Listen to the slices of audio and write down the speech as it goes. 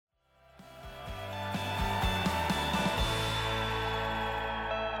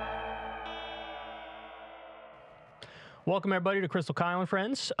Welcome, everybody, to Crystal Kyle and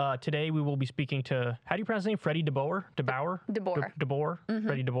Friends. Today, we will be speaking to, how do you pronounce his name? Freddie DeBoer? DeBoer? DeBoer? Mm-hmm.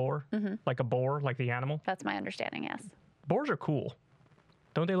 Freddie DeBoer? Mm-hmm. Like a boar, like the animal? That's my understanding, yes. Boars are cool.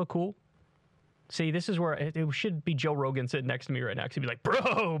 Don't they look cool? See, this is where it should be Joe Rogan sitting next to me right now. Because he'd be like,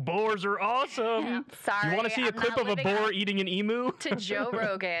 bro, boars are awesome. Sorry, you want to see a clip of a boar eating an emu? To Joe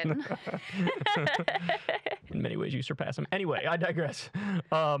Rogan. In many ways, you surpass him. Anyway, I digress.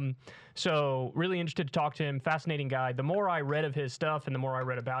 So really interested to talk to him. Fascinating guy. The more I read of his stuff and the more I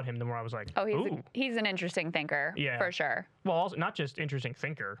read about him, the more I was like, he's an interesting thinker, for sure. Well, also, not just interesting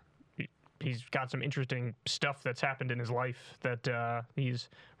thinker. He's got some interesting stuff that's happened in his life that he's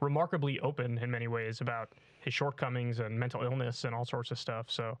remarkably open in many ways about his shortcomings and mental illness and all sorts of stuff.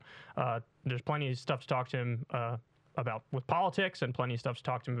 So there's plenty of stuff to talk to him about with politics and plenty of stuff to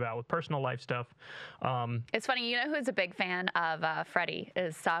talk to him about with personal life stuff. It's funny, you know who's a big fan of Freddie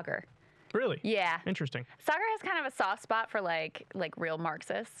is Sagar. Really? Yeah. Interesting. Sagar has kind of a soft spot for like real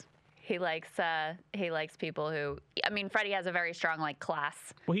Marxists. He likes people who, I mean, Freddie has a very strong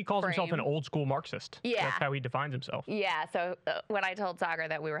class. Well, he calls frame. himself an old school Marxist. Yeah. That's how he defines himself. Yeah. So when I told Sagar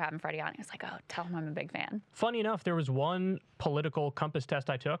that we were having Freddie on, he was like, "Oh, tell him I'm a big fan." Funny enough, there was one political compass test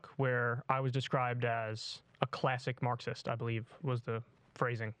I took where I was described as a classic Marxist, I believe was the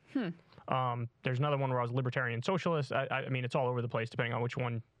phrasing. There's another one where I was libertarian socialist. I mean, it's all over the place depending on which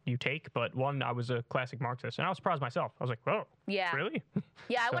one you take, but one, I was a classic Marxist, and I was surprised myself. I was like, "Whoa, yeah, really?"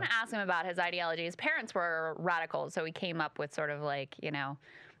 Yeah, I want to ask him about his ideology. His parents were radicals, so he came up with sort of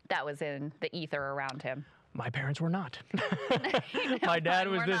that was in the ether around him. My parents were not. My dad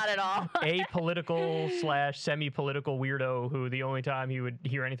was this apolitical / semi-political weirdo who the only time he would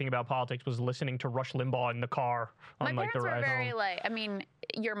hear anything about politics was listening to Rush Limbaugh in the car on my the parents ride were very home. I mean,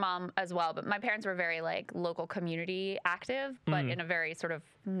 your mom as well, but my parents were very local community active, but in a very sort of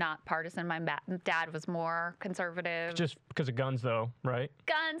not partisan. My dad was more conservative. Just because of guns, though, right?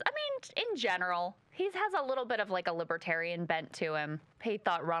 Guns. I mean, in general, he has a little bit of a libertarian bent to him. He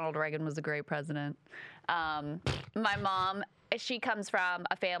thought Ronald Reagan was a great president. My mom, she comes from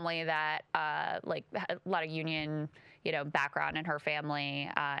a family that had a lot of union, background in her family,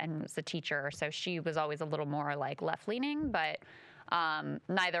 and was a teacher. So she was always a little more left leaning, but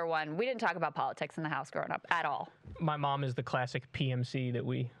neither one. We didn't talk about politics in the house growing up at all. My mom is the classic PMC that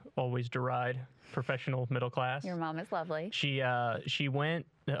we always deride, professional middle class. Your mom is lovely. She went,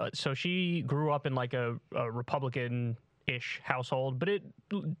 so she grew up in a Republican-ish household, but it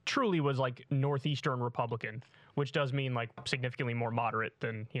truly was Northeastern Republican, which does mean significantly more moderate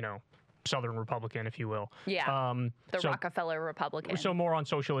than, Southern Republican, if you will. Yeah, Rockefeller Republican. So more on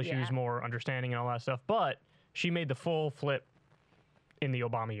social issues, more understanding and all that stuff. But she made the full flip in the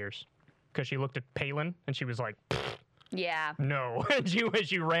Obama years because she looked at Palin and she was like, yeah. No.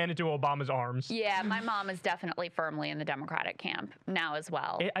 she ran into Obama's arms. Yeah, my mom is definitely firmly in the Democratic camp now as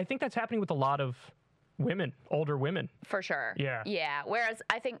well. I think that's happening with a lot of women, older women. For sure. Yeah. Yeah. Whereas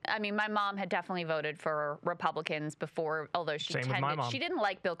my mom had definitely voted for Republicans before, although she didn't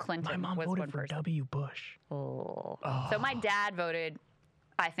like Bill Clinton. My mom voted for W. Bush. Oh. So my dad voted,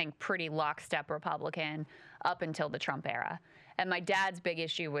 I think, pretty lockstep Republican up until the Trump era. And my dad's big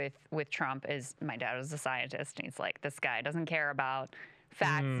issue with Trump is my dad was a scientist, and he's like, this guy doesn't care about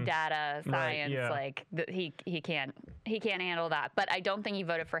facts, data, science. Right, yeah. He can't handle that. But I don't think he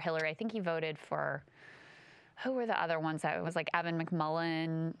voted for Hillary. I think he voted for, who were the other ones? It was Evan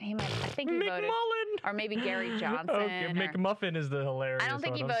McMullen. I think he voted. Or maybe Gary Johnson. Okay, McMuffin is the hilarious. I don't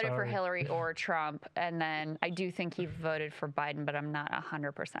think he voted for Hillary or Trump. And then I do think he voted for Biden, but I'm not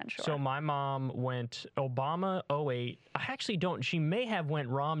 100% sure. So my mom went Obama 08. I actually don't. She may have went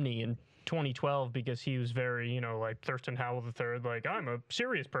Romney in 2012 because he was very, Thurston Howell III, I'm a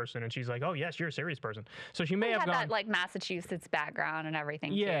serious person. And she's like, oh, yes, you're a serious person. So she may have gone. That, Massachusetts background and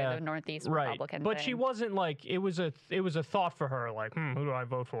everything, too, the Northeast Republican But thing. she wasn't it was a thought for her, who do I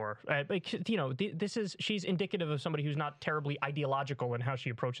vote for? She's indicative of somebody who's not terribly ideological in how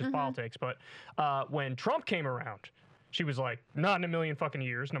she approaches politics. But when Trump came around, she was like, not in a million fucking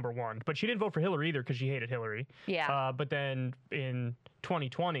years, number one. But she didn't vote for Hillary either because she hated Hillary. Yeah. But then in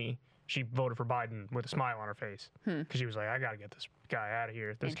 2020, she voted for Biden with a smile on her face because she was like, I got to get this guy out of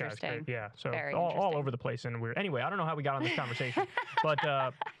here. This guy's great. Yeah. So all over the place and weird. Anyway, I don't know how we got on this conversation, but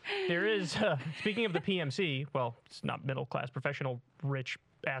there is, speaking of the PMC, well, it's not middle class, professional, rich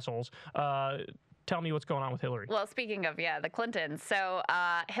assholes. Tell me what's going on with Hillary. Well, speaking of, the Clintons. So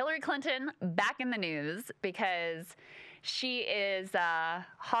Hillary Clinton back in the news because she is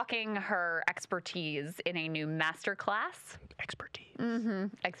hawking her expertise in a new master class. Expertise.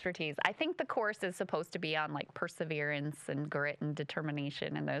 Expertise. I think the course is supposed to be on perseverance and grit and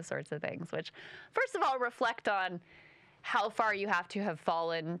determination and those sorts of things, which, first of all, reflect on how far you have to have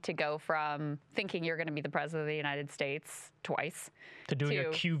fallen to go from thinking you're going to be the president of the United States twice to doing a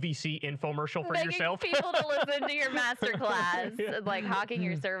QVC infomercial for yourself. People to listen to your master class, like hawking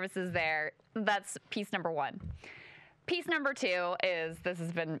your services there. That's piece number one. Piece number two is, this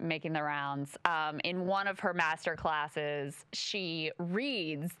has been making the rounds. In one of her master classes, she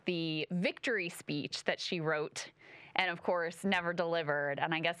reads the victory speech that she wrote and, of course, never delivered.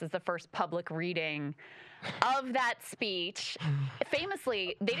 And I guess it's the first public reading of that speech.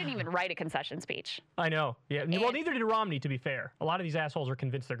 Famously, they didn't even write a concession speech. I know. Yeah. Well, neither did Romney, to be fair. A lot of these assholes are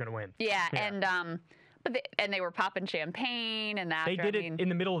convinced they're going to win. Yeah. And they were popping champagne, and they did it in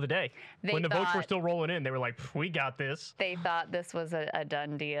the middle of the day when the votes were still rolling in. They were like, "We got this." They thought this was a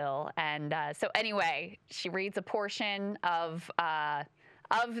done deal, and so anyway, she reads a portion of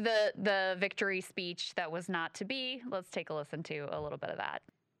the victory speech that was not to be. Let's take a listen to a little bit of that.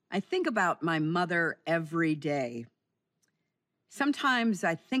 I think about my mother every day. Sometimes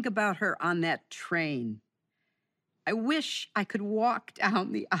I think about her on that train. I wish I could walk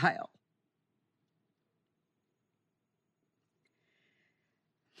down the aisle.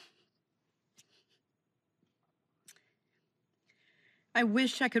 I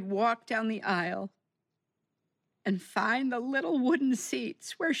wish I could walk down the aisle and find the little wooden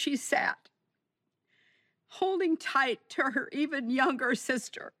seats where she sat, holding tight to her even younger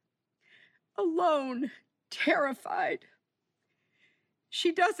sister, alone, terrified.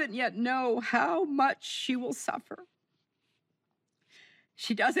 She doesn't yet know how much she will suffer.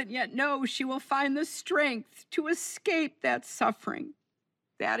 She doesn't yet know she will find the strength to escape that suffering.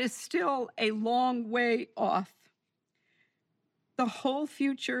 That is still a long way off. The whole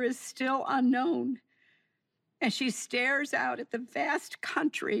future is still unknown, as she stares out at the vast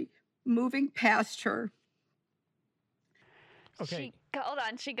country moving past her. Okay. Hold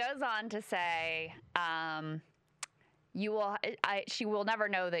on. She goes on to say, she will never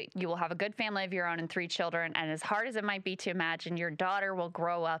know that you will have a good family of your own and 3 children, and as hard as it might be to imagine, your daughter will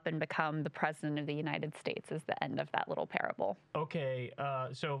grow up and become the president of the United States, is the end of that little parable. Okay,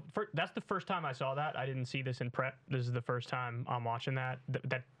 so that's the first time I saw that. I didn't see this in prep. This is the first time I'm watching that.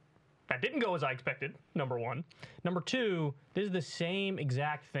 That didn't go as I expected, number one. Number two, this is the same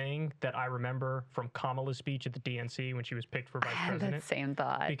exact thing that I remember from Kamala's speech at the DNC when she was picked for vice president. That same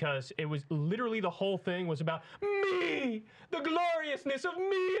thought. Because it was literally the whole thing was about me, the gloriousness of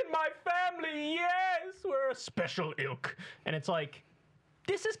me and my family. Yes, we're a special ilk. And it's like,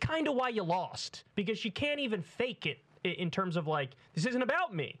 this is kind of why you lost. Because she can't even fake it in terms of like, this isn't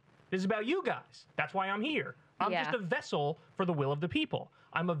about me. This is about you guys. That's why I'm here. I'm just a vessel for the will of the people.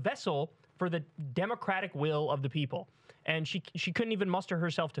 I'm a vessel for the democratic will of the people. And she couldn't even muster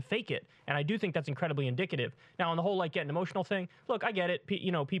herself to fake it. And I do think that's incredibly indicative. Now, on the whole, like, getting emotional thing, look, I get it.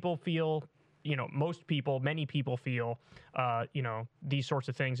 People feel, many people feel, these sorts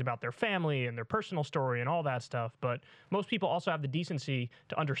of things about their family and their personal story and all that stuff. But most people also have the decency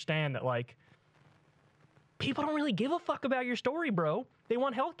to understand that, like, people don't really give a fuck about your story, bro. They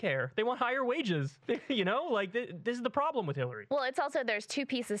want health care. They want higher wages. This is the problem with Hillary. Well, it's also, there's 2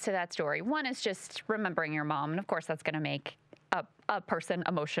 pieces to that story. One is just remembering your mom, and of course that's going to make a person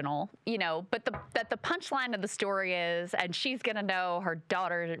emotional, but the punchline of the story is, and she's going to know her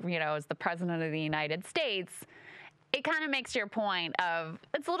daughter, is the president of the United States. It kind of makes your point of,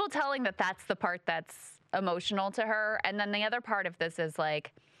 it's a little telling that that's the part that's emotional to her. And then the other part of this is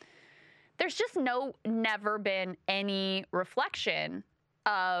like, there's just never been any reflection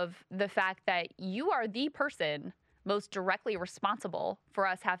of the fact that you are the person most directly responsible for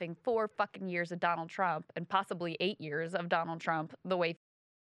us having 4 fucking years of Donald Trump and possibly 8 years of Donald Trump the way.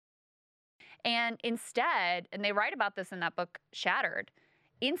 And instead, and they write about this in that book, Shattered,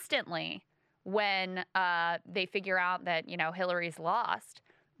 instantly when they figure out that, Hillary's lost,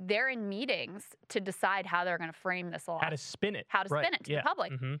 they're in meetings to decide how they're going to frame this loss. How to spin it. How to spin it to the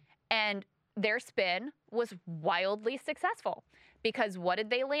public. Mm-hmm. And their spin was wildly successful, because what did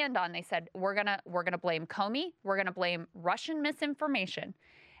they land on? They said, we're gonna blame Comey, we're gonna blame Russian misinformation.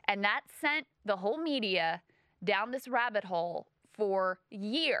 And that sent the whole media down this rabbit hole for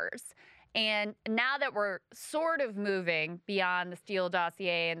years. And now that we're sort of moving beyond the Steele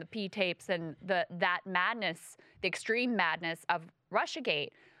dossier and the P tapes and that madness, the extreme madness of Russiagate,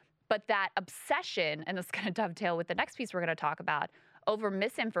 but that obsession, and this is gonna dovetail with the next piece we're gonna talk about, over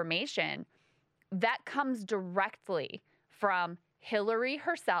misinformation, that comes directly from Hillary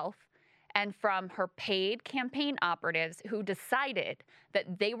herself and from her paid campaign operatives who decided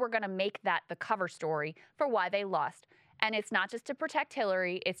that they were going to make that the cover story for why they lost. And it's not just to protect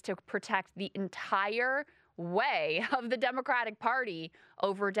Hillary, it's to protect the entire way of the Democratic Party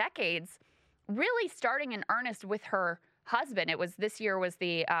over decades, really starting in earnest with her husband. It was this year was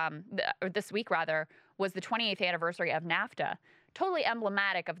or this week rather, was the 28th anniversary of NAFTA. Totally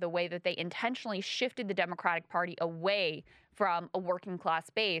emblematic of the way that they intentionally shifted the Democratic Party away from a working class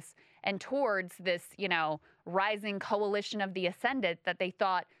base and towards this, rising coalition of the ascendant that they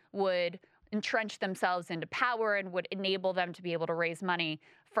thought would entrench themselves into power and would enable them to be able to raise money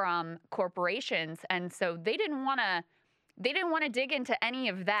from corporations. And so they didn't want to dig into any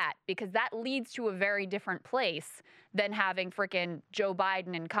of that, because that leads to a very different place than having frickin' Joe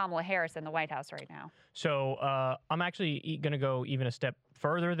Biden and Kamala Harris in the White House right now. So I'm actually going to go even a step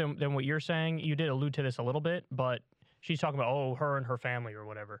further than what you're saying. You did allude to this a little bit, but she's talking about, her and her family or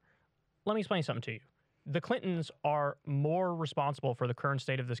whatever. Let me explain something to you. The Clintons are more responsible for the current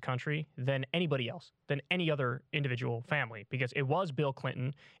state of this country than anybody else, than any other individual family, because it was Bill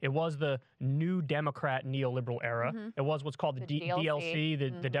Clinton. It was the new Democrat neoliberal era. Mm-hmm. It was what's called the DLC,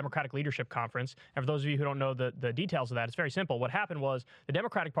 the Democratic Leadership Conference. And for those of you who don't know the details of that, it's very simple. What happened was the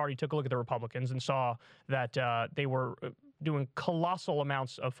Democratic Party took a look at the Republicans and saw that they were doing colossal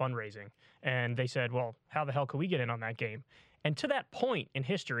amounts of fundraising. And they said, well, how the hell could we get in on that game? And to that point in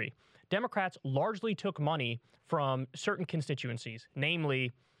history, Democrats largely took money from certain constituencies,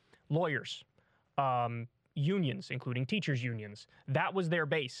 namely lawyers, unions, including teachers' unions. That was their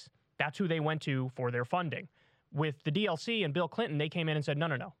base. That's who they went to for their funding. With the DLC and Bill Clinton, they came in and said,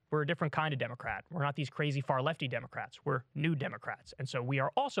 no, we're a different kind of Democrat. We're not these crazy far-lefty Democrats. We're new Democrats. And so we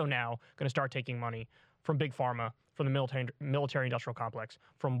are also now going to start taking money from Big Pharma, from the military-industrial complex,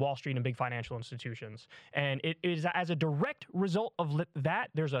 from Wall Street and big financial institutions. And it is as a direct result of that,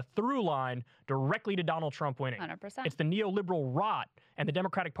 there's a through line directly to Donald Trump winning. 100%. It's the neoliberal rot and the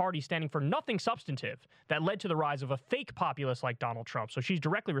Democratic Party standing for nothing substantive that led to the rise of a fake populist like Donald Trump. So she's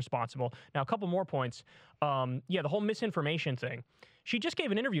directly responsible. Now, a couple more points. The whole misinformation thing. She just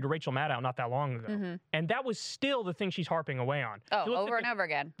gave an interview to Rachel Maddow not that long ago, and that was still the thing she's harping away on. Oh, over and over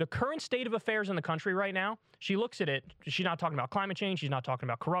again. The current state of affairs in the country right now, she looks at it, she's not talking about climate change, she's not talking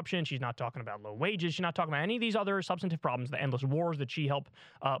about corruption, she's not talking about low wages, she's not talking about any of these other substantive problems, the endless wars that she helped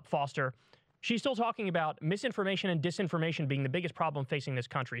foster. She's still talking about misinformation and disinformation being the biggest problem facing this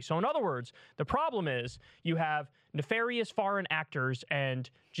country. So in other words, the problem is you have nefarious foreign actors and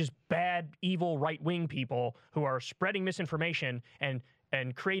just bad, evil right-wing people who are spreading misinformation and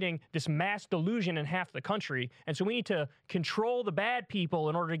creating this mass delusion in half the country. And so we need to control the bad people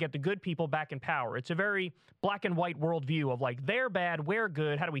in order to get the good people back in power. It's a very black and white worldview of like, they're bad, we're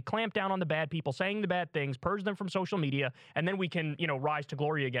good. How do we clamp down on the bad people, saying the bad things, purge them from social media, and then we can, rise to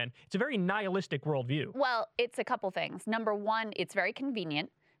glory again. It's a very nihilistic worldview. Well, it's a couple things. Number one, it's very convenient,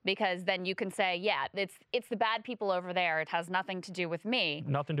 because then you can say, yeah, it's the bad people over there. It has nothing to do with me.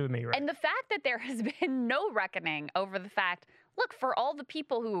 Nothing to do with me, right? And the fact that there has been no reckoning over the fact, look, for all the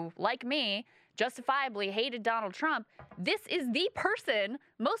people who, like me, justifiably hated Donald Trump, this is the person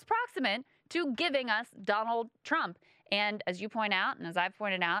most proximate to giving us Donald Trump. And as you point out, and as I've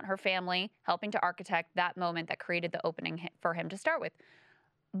pointed out, her family helping to architect that moment that created the opening for him to start with.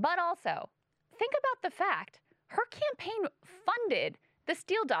 But also, think about the fact her campaign funded the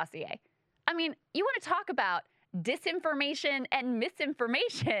Steele dossier. I mean, you want to talk about disinformation and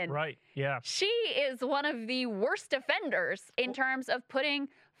misinformation. Right, yeah. She is one of the worst offenders in terms of putting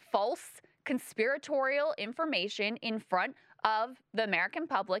false conspiratorial information in front of the American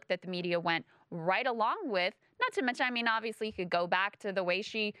public that the media went right along with. Not to mention, I mean, obviously you could go back to the way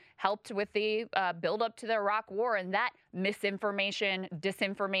she helped with the build up to the Iraq War and that misinformation,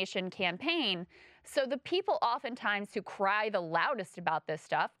 disinformation campaign. So the people oftentimes who cry the loudest about this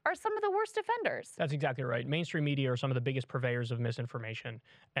stuff are some of the worst offenders. That's exactly right. Mainstream media are some of the biggest purveyors of misinformation.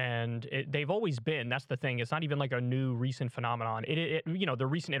 And they've always been. That's the thing. It's not even like a new recent phenomenon. The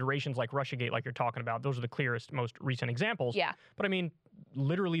recent iterations like Russiagate, like you're talking about, those are the clearest, most recent examples. Yeah. But I mean,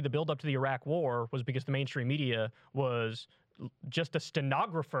 literally the build up to the Iraq War was because the mainstream media was just a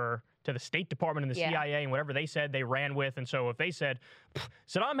stenographer to the State Department and the CIA, and whatever they said, they ran with. And so if they said,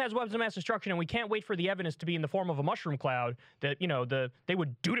 Saddam has weapons of mass destruction and we can't wait for the evidence to be in the form of a mushroom cloud, that, they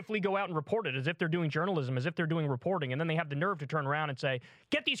would dutifully go out and report it as if they're doing journalism, as if they're doing reporting. And then they have the nerve to turn around and say,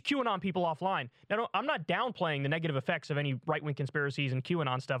 get these QAnon people offline. Now, I'm not downplaying the negative effects of any right-wing conspiracies and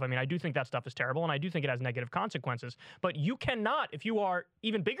QAnon stuff. I mean, I do think that stuff is terrible, and I do think it has negative consequences. But you cannot, if you are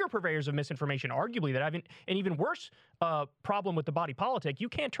even bigger purveyors of misinformation, arguably that have an even worse problem with the body politic, you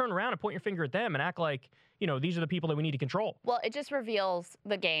can't turn around and point your finger at them and act like, these are the people that we need to control. Well, it just reveals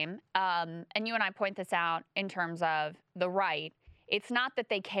the game. And you and I point this out in terms of the right. it's not that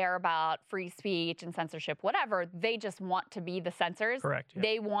they care about free speech and censorship, whatever. They just want to be the censors. Correct. Yeah.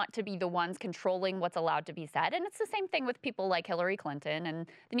 They want to be the ones controlling what's allowed to be said. And it's the same thing with people like Hillary Clinton and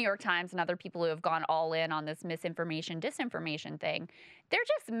the New York Times and other people who have gone all in on this misinformation, disinformation thing. They're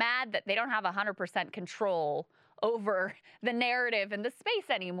just mad that they don't have 100% control over the narrative and the space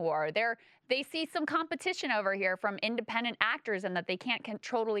anymore. They see some competition over here from independent actors and that they can't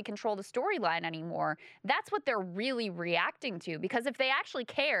totally control the storyline anymore. That's what they're really reacting to, because if they actually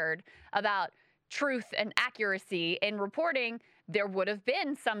cared about truth and accuracy in reporting, there would have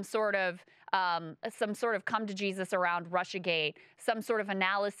been some sort of come to Jesus around Russiagate, some sort of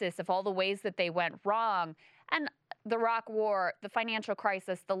analysis of all the ways that they went wrong. And the Iraq War, the financial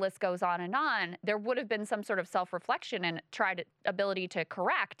crisis, the list goes on and on. There would have been some sort of self-reflection and ability to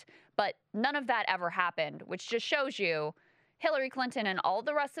correct, but none of that ever happened, which just shows you Hillary Clinton and all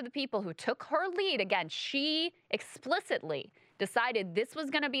the rest of the people who took her lead. Again, she explicitly decided this was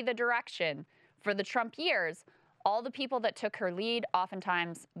going to be the direction for the Trump years. All the people that took her lead,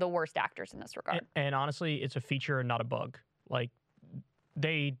 oftentimes the worst actors in this regard. And honestly, it's a feature and not a bug. Like,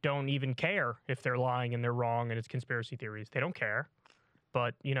 they don't even care if they're lying and they're wrong and it's conspiracy theories. They don't care.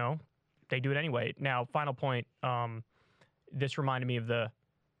 But, you know, they do it anyway. Now, final point, this reminded me of the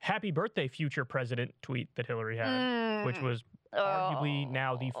happy birthday future president tweet that Hillary had, which was arguably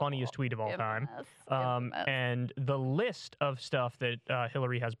now the funniest tweet of all time. And the list of stuff that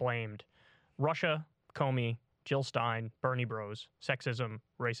Hillary has blamed: Russia, Comey, Jill Stein, Bernie Bros, sexism,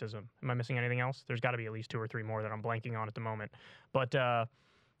 racism. Am I missing anything else? There's got to be at least 2 or 3 more that I'm blanking on at the moment. But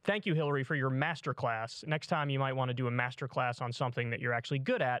thank you, Hillary, for your masterclass. Next time you might want to do a masterclass on something that you're actually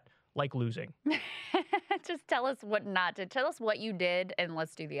good at, like losing. Just tell us what not to. Tell us what you did, and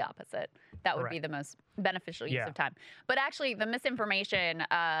let's do the opposite. That would be the most beneficial use of time. But actually, the misinformation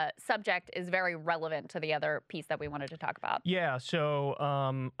subject is very relevant to the other piece that we wanted to talk about. Yeah, so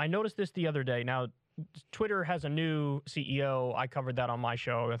I noticed this the other day. Now, Twitter has a new CEO. I covered that on my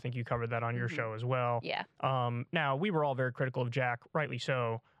show. I think you covered that on your show as well. Yeah. Now, we were all very critical of Jack, rightly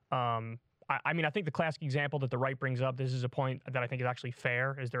so. I mean, I think the classic example that the right brings up, this is a point that I think is actually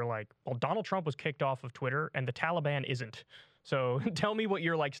fair, is they're like, well, Donald Trump was kicked off of Twitter and the Taliban isn't. So tell me what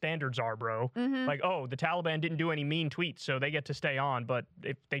your like standards are, bro. Like, oh, the Taliban didn't do any mean tweets, so they get to stay on, but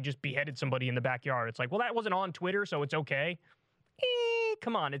if they just beheaded somebody in the backyard, it's like, well, that wasn't on Twitter, so it's okay.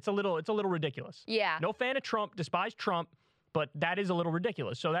 Come on, it's a little ridiculous. Yeah. No fan of Trump, despise Trump, but that is a little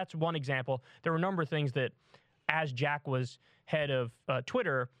ridiculous. So that's one example. There were a number of things that, as Jack was head of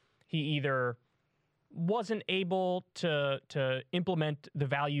Twitter, he either wasn't able to implement the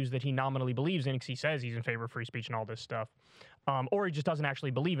values that he nominally believes in, because he says he's in favor of free speech and all this stuff, or he just doesn't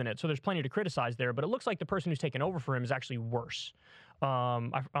actually believe in it. So there's plenty to criticize there, but it looks like the person who's taken over for him is actually worse.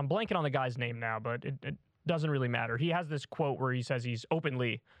 I'm blanking on the guy's name now, but it doesn't really matter. He has this quote where he says he's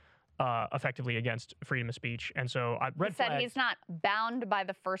openly effectively against freedom of speech. And so he said he's not bound by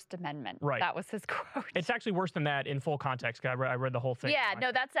the First Amendment. Right. That was his quote. It's actually worse than that in full context. I read the whole thing. Yeah,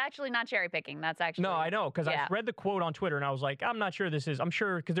 no, that's actually not cherry picking. That's actually... No, I know, because I read the quote on Twitter and I was like, I'm not sure this is... I'm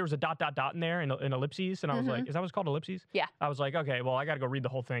sure, because there was a ... in there, in ellipses, and I was like, is that what's called, ellipses? Yeah. I was like, okay, well, I got to go read the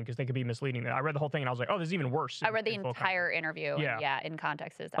whole thing because they could be misleading. I read the whole thing and I was like, oh, this is even worse. I read the entire interview. Yeah. And in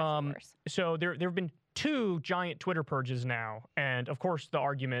context, it's actually worse. So there have been 2 giant Twitter purges now. And of course, the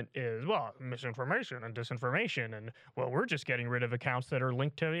argument is, well, misinformation and disinformation. And, well, we're just getting rid of accounts that are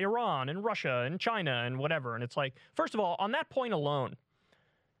linked to Iran and Russia and China and whatever. And it's like, first of all, on that point alone,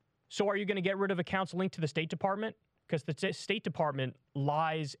 so are you going to get rid of accounts linked to the State Department? Because the State Department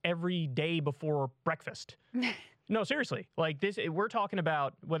lies every day before breakfast. No, seriously. Like this, we're talking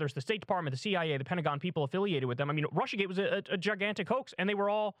about whether it's the State Department, the CIA, the Pentagon, people affiliated with them. I mean, Russiagate was a gigantic hoax, and they were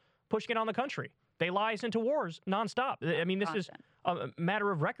all pushing it on the country. They lie us into wars nonstop. I mean, this is a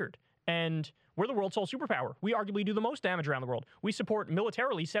matter of record. And we're the world's sole superpower. We arguably do the most damage around the world. We support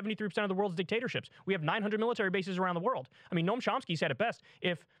militarily 73% of the world's dictatorships. We have 900 military bases around the world. I mean, Noam Chomsky said it best.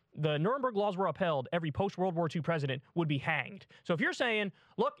 If the Nuremberg laws were upheld, every post-World War II president would be hanged. So if you're saying,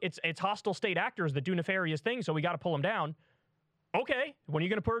 look, it's hostile state actors that do nefarious things, so we got to pull them down, okay, when are you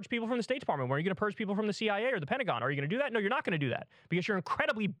going to purge people from the State Department? When are you going to purge people from the CIA or the Pentagon? Are you going to do that? No, you're not going to do that because you're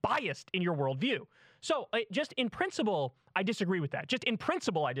incredibly biased in your worldview. So just in principle, I disagree with that. Just in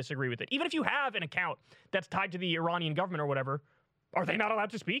principle, I disagree with it. Even if you have an account that's tied to the Iranian government or whatever, are they not allowed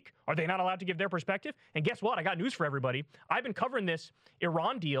to speak? Are they not allowed to give their perspective? And guess what? I got news for everybody. I've been covering this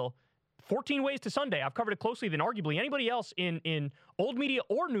Iran deal 14 ways to Sunday. I've covered it closely than arguably anybody else in old media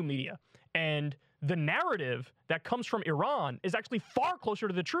or new media. And the narrative that comes from Iran is actually far closer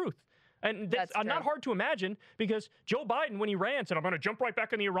to the truth And that's not hard to imagine because Joe Biden, when he ran, said, I'm going to jump right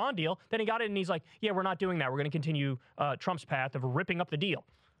back on the Iran deal. Then he got it and he's like, yeah, we're not doing that. We're going to continue Trump's path of ripping up the deal.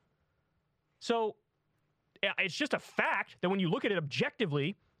 So it's just a fact that when you look at it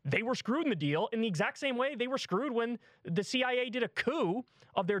objectively, they were screwed in the deal in the exact same way they were screwed when the CIA did a coup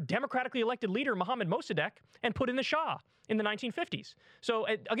of their democratically elected leader, Mohammad Mossadegh, and put in the Shah in the 1950s. So,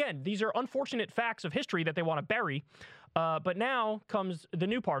 again, these are unfortunate facts of history that they want to bury. But now comes the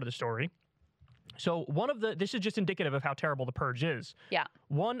new part of the story. So this is just indicative of how terrible the purge is. Yeah.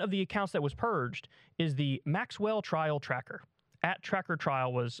 One of the accounts that was purged is the Maxwell Trial Tracker. @Tracker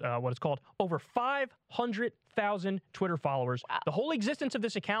Trial was what it's called. Over 500,000 Twitter followers. Wow. The whole existence of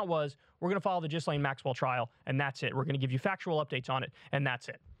this account was, we're going to follow the Ghislaine Maxwell trial, and that's it. We're going to give you factual updates on it, and that's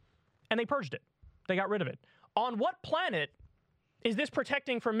it. And they purged it. They got rid of it. On what planet is this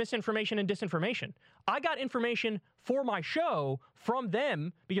protecting from misinformation and disinformation? I got information for my show from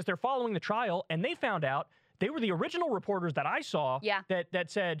them because they're following the trial, and they found out they were the original reporters that I saw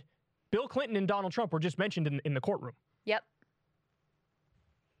that said Bill Clinton and Donald Trump were just mentioned in the courtroom. Yep.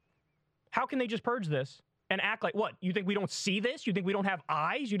 How can they just purge this and act like, what? You think we don't see this? You think we don't have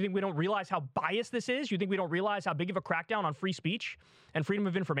eyes? You think we don't realize how biased this is? You think we don't realize how big of a crackdown on free speech and freedom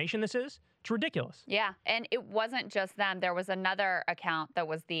of information this is? It's ridiculous. Yeah, and it wasn't just them. There was another account that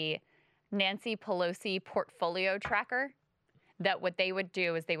was the Nancy Pelosi portfolio tracker, that what they would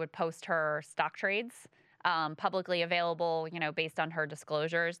do is they would post her stock trades publicly available, based on her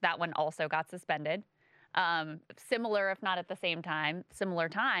disclosures. That one also got suspended. Similar, if not at the same time, similar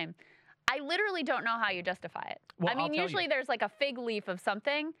time. I literally don't know how you justify it. Well, I mean, usually there's like a fig leaf of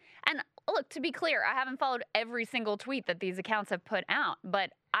something. And look, to be clear, I haven't followed every single tweet that these accounts have put out,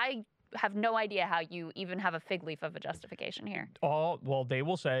 but I have no idea how you even have a fig leaf of a justification here. Oh, well, they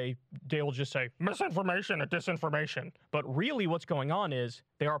will just say misinformation and disinformation. But really what's going on is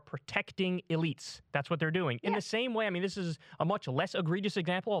they are protecting elites. That's what they're doing. In the same way, I mean, this is a much less egregious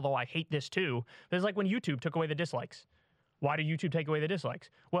example, although I hate this too. It's like when YouTube took away the dislikes. Why did YouTube take away the dislikes?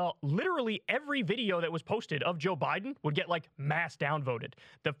 Well, literally every video that was posted of Joe Biden would get like mass downvoted.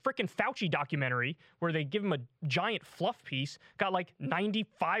 The frickin' Fauci documentary, where they give him a giant fluff piece, got like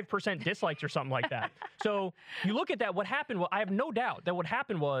 95% dislikes or something like that. So you look at that, what happened, well, I have no doubt that what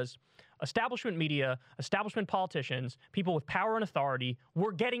happened was establishment media, establishment politicians, people with power and authority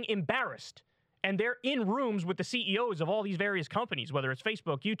were getting embarrassed. And they're in rooms with the CEOs of all these various companies, whether it's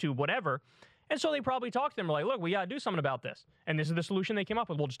Facebook, YouTube, whatever. And so they probably talked to them like, look, we got to do something about this. And this is the solution they came up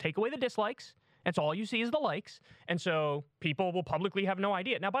with. We'll just take away the dislikes. And so all you see is the likes. And so people will publicly have no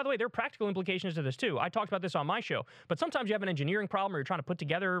idea. Now, by the way, there are practical implications to this too. I talked about this on my show. But sometimes you have an engineering problem or you're trying to put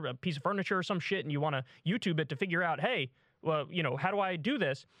together a piece of furniture or some shit and you want to YouTube it to figure out, hey, well, how do I do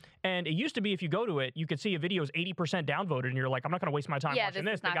this? And it used to be if you go to it, you could see a video is 80% downvoted and you're like, I'm not going to waste my time watching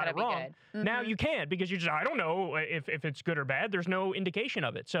this. They got it wrong. Mm-hmm. Now you can't because I don't know if it's good or bad. There's no indication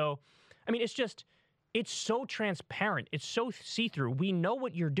of it. So, I mean, it's so transparent. It's so see-through. We know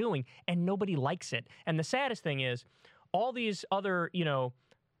what you're doing, and nobody likes it. And the saddest thing is, all these other,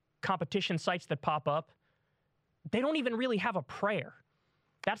 competition sites that pop up, they don't even really have a prayer.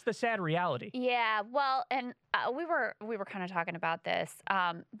 That's the sad reality. Yeah, well, and we were kind of talking about this.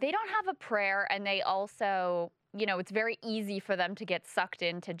 They don't have a prayer, and they also, it's very easy for them to get sucked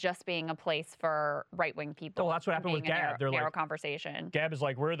into just being a place for right-wing people. Well, that's what happened with Gab. They're narrow conversation. Gab is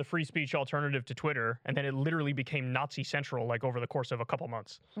like, we're the free speech alternative to Twitter, and then it literally became Nazi central, like over the course of a couple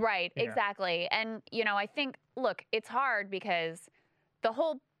months. Right, exactly. And I think, look, it's hard because the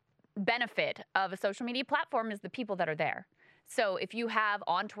whole benefit of a social media platform is the people that are there. So if you have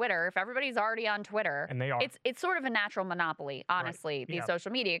on Twitter, if everybody's already on Twitter, and they are, it's sort of a natural monopoly, honestly, right. These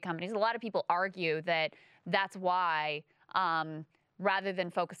social media companies. A lot of people argue that that's why, rather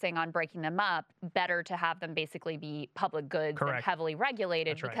than focusing on breaking them up, better to have them basically be public goods and heavily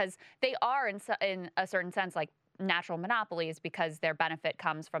regulated. That's because they are, in a certain sense, natural monopolies because their benefit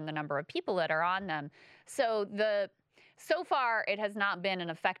comes from the number of people that are on them. So far, it has not been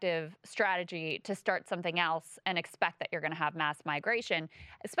an effective strategy to start something else and expect that you're going to have mass migration,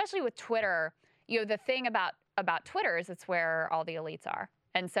 especially with Twitter. The thing about Twitter is it's where all the elites are.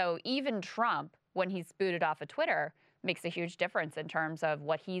 And so even Trump, when he's booted off of Twitter, makes a huge difference in terms of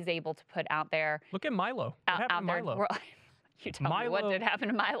what he's able to put out there. Look at Milo. What happened to Milo? You tell me what did happen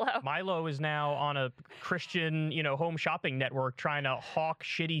to Milo. Milo is now on a Christian, home shopping network trying to hawk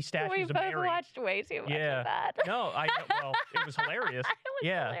shitty statues of Mary. We both watched way too much of that. No, well, it was hilarious.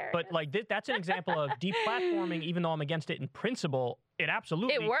 Hilarious. But that's an example of deplatforming, even though I'm against it in principle. It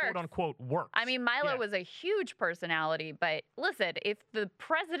absolutely, quote unquote, works. I mean, Milo was a huge personality, but listen, if the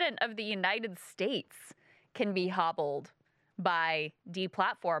president of the United States can be hobbled by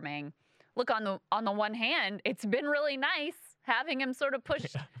deplatforming, look, on the one hand, it's been really nice having him sort of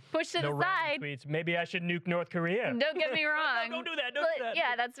pushed to the side. Tweets. Maybe I should nuke North Korea. Don't get me wrong. No, don't do that. Don't do that.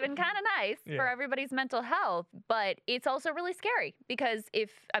 Yeah, that's been kind of nice for everybody's mental health. But it's also really scary because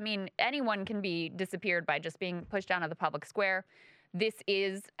anyone can be disappeared by just being pushed down to the public square. This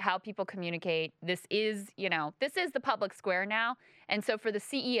is how people communicate. This is the public square now. And so for the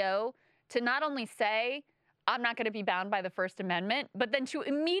CEO to not only say, I'm not going to be bound by the First Amendment, but then to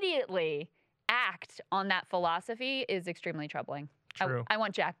immediately act on that philosophy is extremely troubling. True. I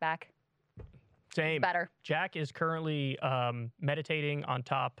want Jack back. Same. It's better. Jack is currently meditating on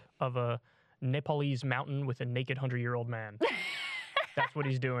top of a Nepalese mountain with a naked 100-year-old man. That's what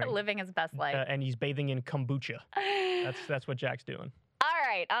he's doing. Living his best life. And he's bathing in kombucha. That's what Jack's doing. All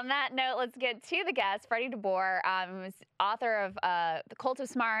right. On that note, let's get to the guest, Freddie DeBoer, author of The Cult of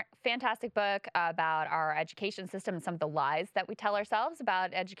Smart, fantastic book about our education system and some of the lies that we tell ourselves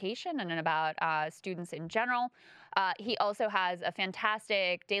about education and about students in general. He also has a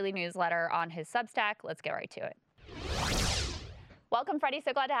fantastic daily newsletter on his Substack. Let's get right to it. Welcome, Freddie.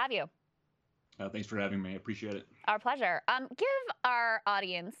 So glad to have you. Thanks for having me. I appreciate it. Our pleasure. Give our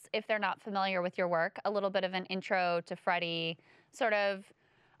audience, if they're not familiar with your work, a little bit of an intro to Freddie. Sort of,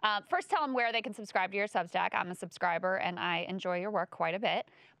 first tell them where they can subscribe to your Substack. I'm a subscriber, and I enjoy your work quite a bit.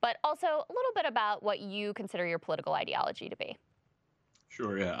 But also a little bit about what you consider your political ideology to be.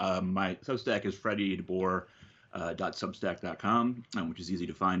 Sure, yeah. My Substack is freddie.substack.com, which is easy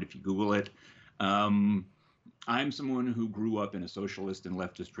to find if you Google it. I'm someone who grew up in a socialist and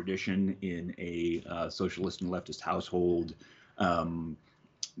leftist tradition in a socialist and leftist household.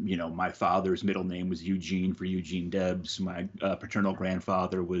 My father's middle name was Eugene for Eugene Debs. My paternal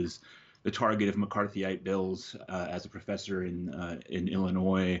grandfather was the target of McCarthyite bills as a professor in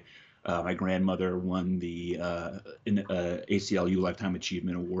Illinois. My grandmother won the ACLU Lifetime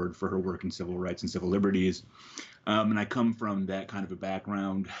Achievement Award for her work in civil rights and civil liberties. And I come from that kind of a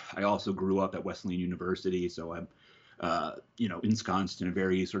background. I also grew up at Wesleyan University, so I'm, ensconced in a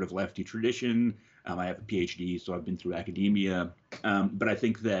very sort of lefty tradition. I have a PhD, so I've been through academia. But I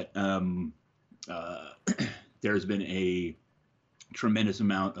think that there's been a tremendous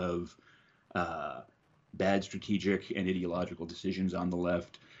amount of bad strategic and ideological decisions on the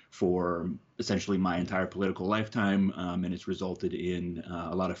left for essentially my entire political lifetime, and it's resulted in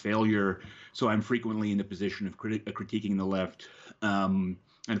a lot of failure. So I'm frequently in the position of critiquing the left. And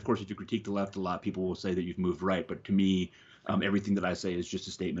of course, if you critique the left a lot, people will say that you've moved right. But to me, everything that I say is just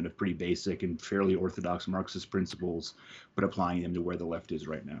a statement of pretty basic and fairly orthodox Marxist principles, but applying them to where the left is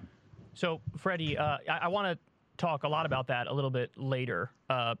right now. So, Freddie, I want to talk a lot about that a little bit later.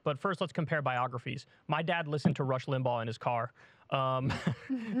 But first, let's compare biographies. My dad listened to Rush Limbaugh in his car.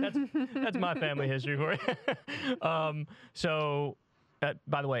 That's my family history for you.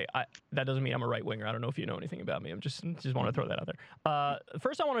 By the way, that doesn't mean I'm a right-winger. I don't know if you know anything about me. I'm just want to throw that out there.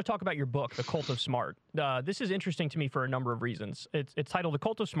 First, I want to talk about your book, The Cult of Smart. This is interesting to me for a number of reasons. It's titled The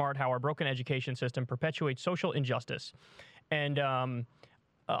Cult of Smart, How Our Broken Education System Perpetuates Social Injustice. And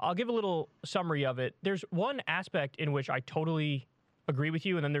I'll give a little summary of it. There's one aspect in which I totally agree with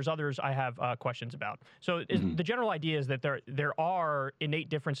you, and then there's others I have questions about. So the general idea is that there are innate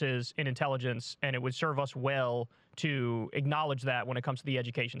differences in intelligence, and it would serve us well to acknowledge that when it comes to the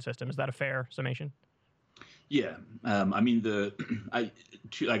education system. Is that a fair summation? Yeah. I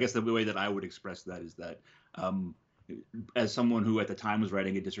guess the way that I would express that is that as someone who at the time was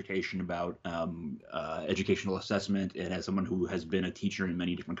writing a dissertation about educational assessment, and as someone who has been a teacher in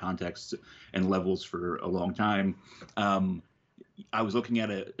many different contexts and levels for a long time, I was looking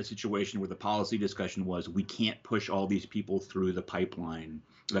at a situation where the policy discussion was, we can't push all these people through the pipeline,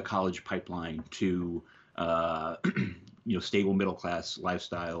 the college pipeline, to stable middle class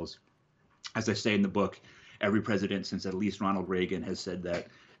lifestyles. As I say in the book, every president since at least Ronald Reagan has said that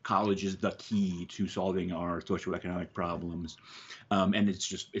college is the key to solving our socioeconomic problems. And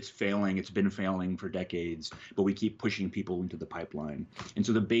it's failing. It's been failing for decades, but we keep pushing people into the pipeline. And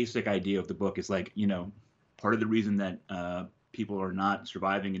so the basic idea of the book is like, part of the reason that people are not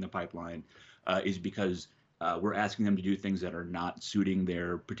surviving in the pipeline is because we're asking them to do things that are not suiting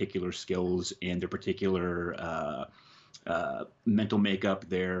their particular skills and their particular mental makeup,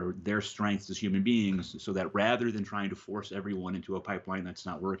 their strengths as human beings, so that rather than trying to force everyone into a pipeline that's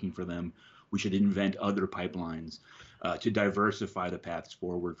not working for them, we should invent other pipelines to diversify the paths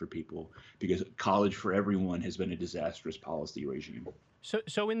forward for people, because college for everyone has been a disastrous policy regime.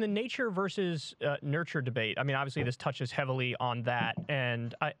 So in the nature versus nurture debate, I mean, obviously this touches heavily on that.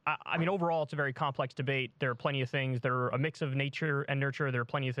 And I mean, overall, it's a very complex debate. There are plenty of things that are a mix of nature and nurture. There are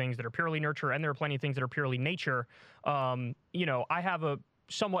plenty of things that are purely nurture, and there are plenty of things that are purely nature. I have a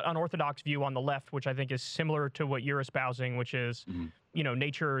somewhat unorthodox view on the left, which I think is similar to what you're espousing, which is,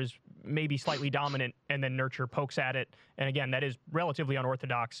 nature is maybe slightly dominant and then nurture pokes at it. And again, that is relatively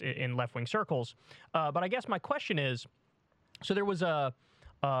unorthodox in left-wing circles. But I guess my question is, so there was a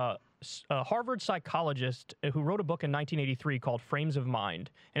Harvard psychologist who wrote a book in 1983 called Frames of Mind,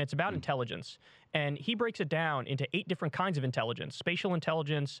 and it's about intelligence. And he breaks it down into 8 different kinds of intelligence: spatial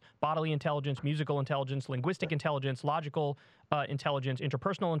intelligence, bodily intelligence, musical intelligence, linguistic intelligence, logical intelligence,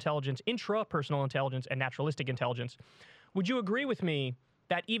 interpersonal intelligence, intrapersonal intelligence, and naturalistic intelligence. Would you agree with me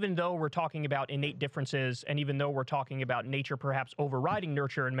that even though we're talking about innate differences, and even though we're talking about nature perhaps overriding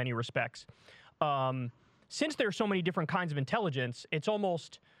nurture in many respects, since there are so many different kinds of intelligence, it's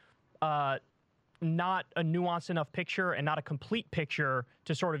almost not a nuanced enough picture and not a complete picture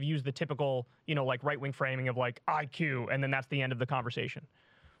to sort of use the typical, like right-wing framing of like IQ, and then that's the end of the conversation?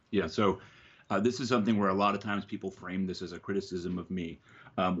 Yeah, so this is something where a lot of times people frame this as a criticism of me,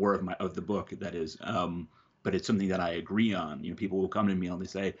 or of the book, that is. But it's something that I agree on. People will come to me and they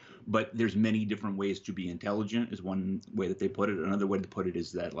say, but there's many different ways to be intelligent, is one way that they put it. Another way to put it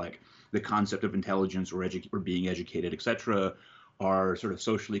is that like the concept of intelligence or being educated, etc., are sort of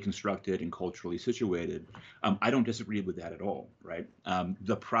socially constructed and culturally situated. I don't disagree with that at all, right?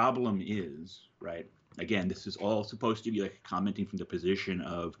 The problem is, right, again, this is all supposed to be like commenting from the position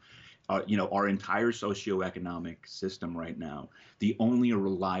of, our entire socioeconomic system right now. The only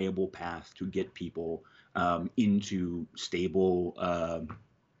reliable path to get people into stable,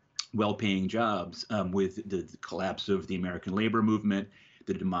 well-paying jobs, with the collapse of the American labor movement,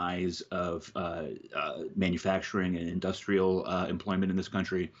 the demise of manufacturing and industrial employment in this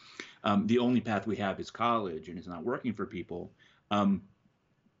country, the only path we have is college, and it's not working for people.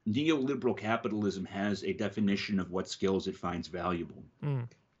 Neoliberal capitalism has a definition of what skills it finds valuable.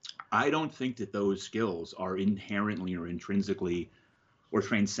 I don't think that those skills are inherently or intrinsically or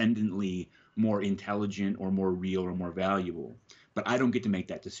transcendently more intelligent or more real or more valuable. But I don't get to make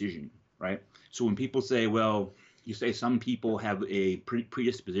that decision, right? So when people say, well, you say some people have a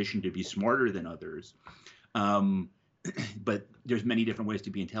predisposition to be smarter than others, but there's many different ways to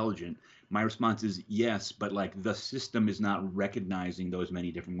be intelligent. My response is yes, but like the system is not recognizing those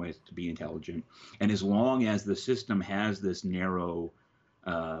many different ways to be intelligent. And as long as the system has this narrow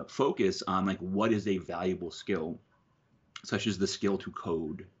focus on like what is a valuable skill, such as the skill to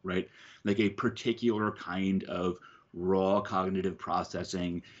code, right? Like a particular kind of raw cognitive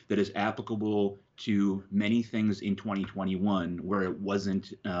processing that is applicable to many things in 2021 where it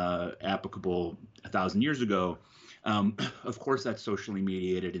wasn't applicable 1,000 years ago. Of course, that's socially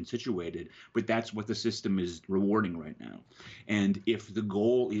mediated and situated, but that's what the system is rewarding right now. And if the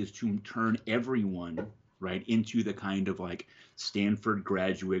goal is to turn everyone, right, into the kind of like Stanford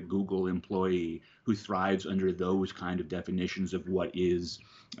graduate Google employee who thrives under those kind of definitions of what is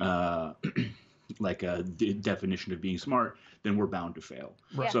like a definition of being smart, then we're bound to fail.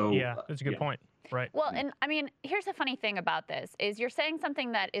 Right. So yeah, that's a good point. Right. Well, and I mean, here's the funny thing about this is you're saying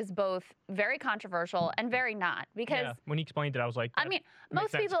something that is both very controversial and very not, because when he explained it, I was like, I mean,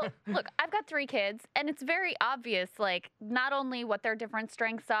 most people, look, I've got 3 kids, and it's very obvious, like, not only what their different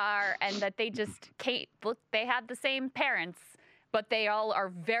strengths are and that they just can't, look, they have the same parents, but they all are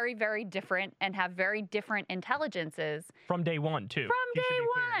very, very different and have very different intelligences. From day one, too. From day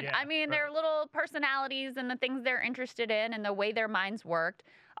one. Yeah, I mean, their little personalities and the things they're interested in and the way their minds worked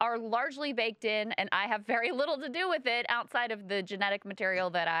are largely baked in, and I have very little to do with it outside of the genetic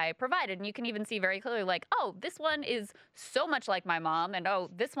material that I provided. And you can even see very clearly, like, oh, this one is so much like my mom, and oh,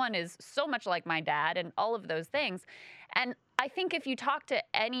 this one is so much like my dad, and all of those things. And I think if you talk to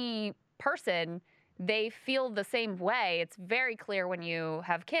any person, they feel the same way. It's very clear when you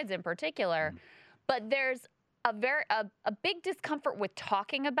have kids in particular. But there's a big discomfort with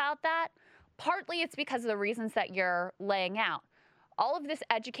talking about that. Partly it's because of the reasons that you're laying out. All of this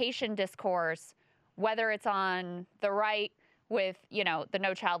education discourse, whether it's on the right with, the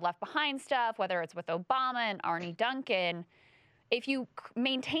No Child Left Behind stuff, whether it's with Obama and Arne Duncan, if you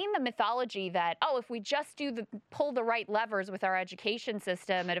maintain the mythology that, oh, if we just pull the right levers with our education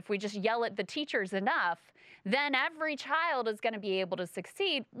system, and if we just yell at the teachers enough, then every child is going to be able to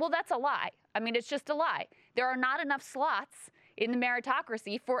succeed, well, that's a lie. I mean, it's just a lie. There are not enough slots in the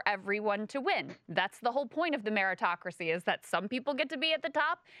meritocracy for everyone to win. That's the whole point of the meritocracy, is that some people get to be at the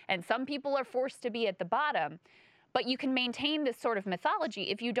top and some people are forced to be at the bottom. But you can maintain this sort of mythology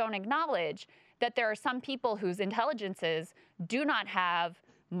if you don't acknowledge that there are some people whose intelligences do not have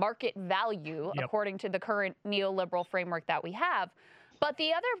market value according to the current neoliberal framework that we have. But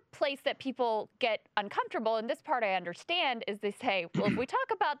the other place that people get uncomfortable, and this part I understand, is they say, well, if we talk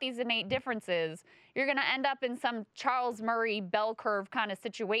about these innate differences, you're going to end up in some Charles Murray bell curve kind of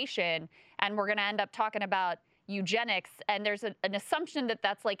situation, and we're going to end up talking about eugenics. And there's an assumption that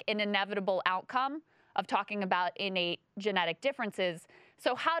that's like an inevitable outcome of talking about innate genetic differences.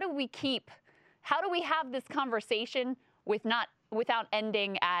 So how do we have this conversation without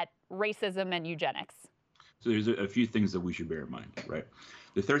ending at racism and eugenics? So there's a few things that we should bear in mind, right?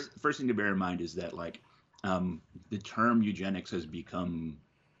 The first thing to bear in mind is that, like, the term eugenics has become,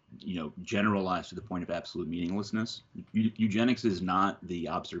 generalized to the point of absolute meaninglessness. Eugenics is not the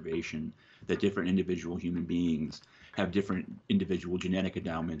observation that different individual human beings have different individual genetic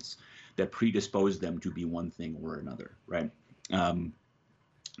endowments that predispose them to be one thing or another, right?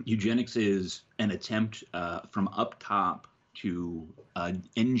 Eugenics is an attempt from up top to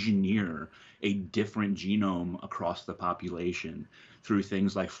engineer a different genome across the population through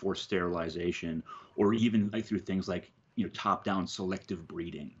things like forced sterilization, or even like through things like top-down selective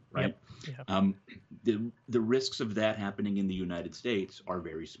breeding, right? Yep. The risks of that happening in the United States are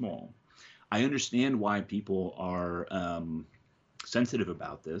very small. I understand why people are sensitive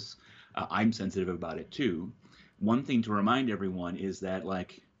about this. I'm sensitive about it too. One thing to remind everyone is that,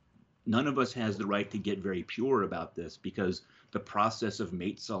 like, none of us has the right to get very pure about this, because the process of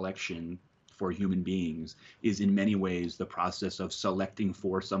mate selection for human beings is in many ways the process of selecting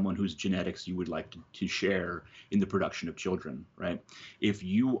for someone whose genetics you would like to share in the production of children, right? If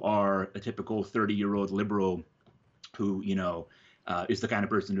you are a typical 30-year-old liberal who, is the kind of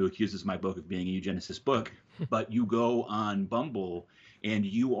person who accuses my book of being a eugenicist book, but you go on Bumble and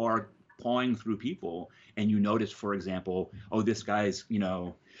you are pawing through people and you notice, for example, oh, this guy's,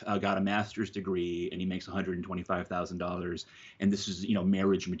 got a master's degree and he makes $125,000 and this is,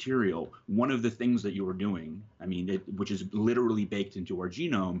 marriage material. One of the things that you are doing, which is literally baked into our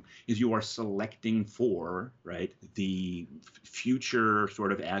genome, is you are selecting for, right, the future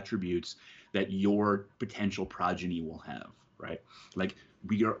sort of attributes that your potential progeny will have, right? Like,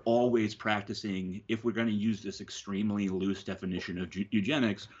 we are always practicing, if we're going to use this extremely loose definition of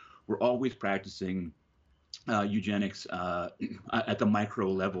eugenics, we're always practicing eugenics at the micro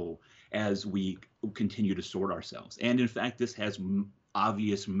level as we continue to sort ourselves. And in fact, this has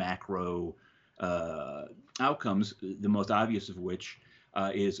obvious macro outcomes, the most obvious of which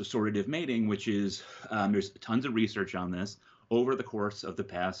is assortative mating, which is, there's tons of research on this over the course of the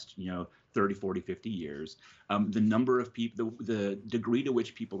past, 30, 40, 50 years. The number of people, the degree to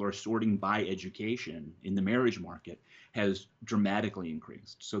which people are sorting by education in the marriage market has dramatically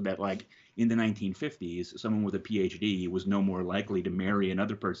increased. So that, like, in the 1950s, someone with a PhD was no more likely to marry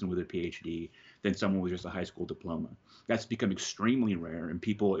another person with a PhD than someone with just a high school diploma. That's become extremely rare. And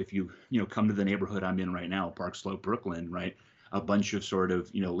people, if you come to the neighborhood I'm in right now, Park Slope, Brooklyn, right, a bunch of sort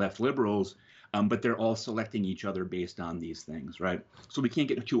of left liberals, but they're all selecting each other based on these things, right? So we can't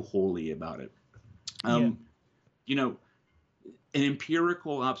get too holy about it. An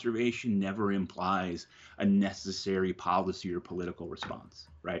empirical observation never implies a necessary policy or political response,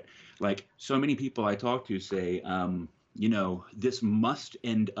 right? Like, so many people I talk to say, this must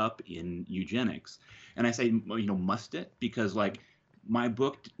end up in eugenics. And I say, must it? Because, like, my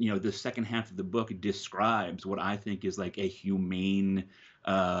book, the second half of the book describes what I think is like a humane,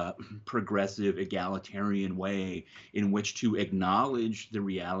 progressive, egalitarian way in which to acknowledge the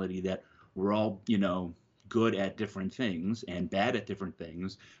reality that we're all, good at different things and bad at different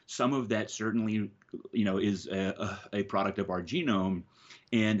things. Some of that certainly, is a product of our genome.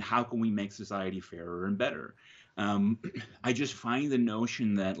 And how can we make society fairer and better? I just find the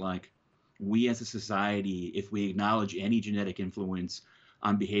notion that, like, we as a society, if we acknowledge any genetic influence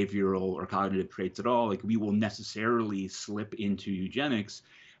on behavioral or cognitive traits at all, like, we will necessarily slip into eugenics.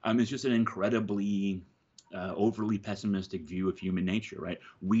 It's just an incredibly overly pessimistic view of human nature, right?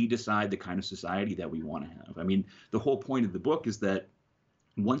 We decide the kind of society that we want to have. The whole point of the book is that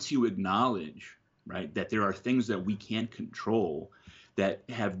once you acknowledge, right, that there are things that we can't control that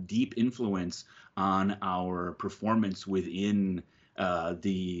have deep influence on our performance within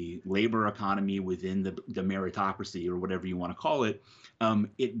the labor economy, within the meritocracy, or whatever you want to call it,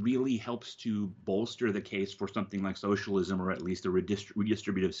 it really helps to bolster the case for something like socialism, or at least a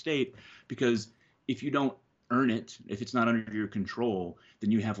redistributive state, because if you don't earn it, if it's not under your control,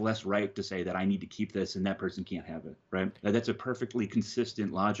 then you have less right to say that I need to keep this and that person can't have it, right? That's a perfectly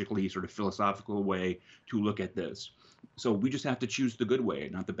consistent, logically sort of philosophical way to look at this. So we just have to choose the good way,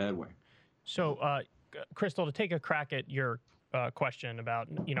 not the bad way. So, Crystal, to take a crack at your question about,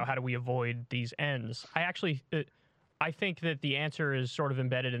 how do we avoid these ends, I think that the answer is sort of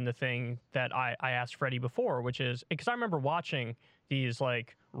embedded in the thing that I asked Freddie before, which is, because I remember watching these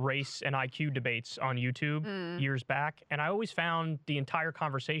like race and IQ debates on YouTube years back, and I always found the entire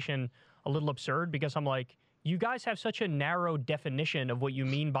conversation a little absurd because I'm like, you guys have such a narrow definition of what you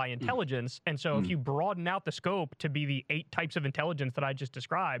mean by intelligence, and so if you broaden out the scope to be the 8 types of intelligence that I just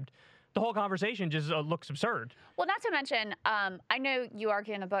described, the whole conversation just looks absurd. Well, not to mention, I know you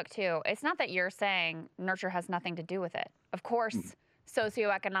argue in the book too, it's not that you're saying nurture has nothing to do with it. Of course,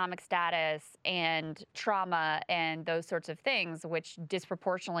 socioeconomic status and trauma and those sorts of things, which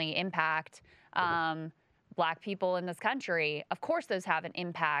disproportionately impact Black people in this country, of course those have an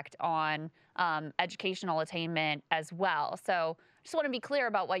impact on educational attainment as well. So I just want to be clear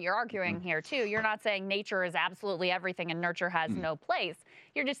about what you're arguing here too. You're not saying nature is absolutely everything and nurture has no place.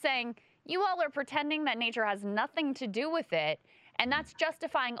 You're just saying you all are pretending that nature has nothing to do with it, and that's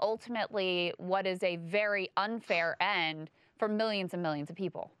justifying ultimately what is a very unfair end for millions and millions of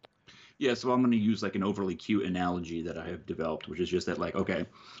people. Yeah, so I'm going to use like an overly cute analogy that I have developed, which is just that, like, okay,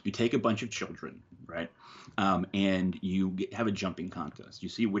 you take a bunch of children, right, and you have a jumping contest. You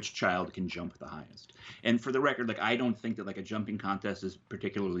see which child can jump the highest. And for the record, like, I don't think that like a jumping contest is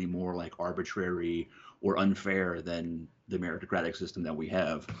particularly more like arbitrary or unfair than the meritocratic system that we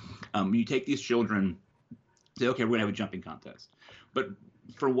have. You take these children, say, okay, we're going to have a jumping contest, but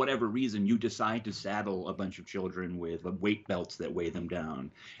for whatever reason, you decide to saddle a bunch of children with weight belts that weigh them down,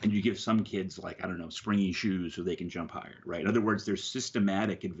 and you give some kids, like, I don't know, springy shoes so they can jump higher, right? In other words, there's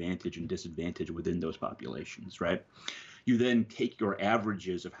systematic advantage and disadvantage within those populations, right? You then take your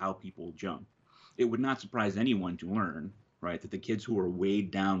averages of how people jump. It would not surprise anyone to learn, right, that the kids who are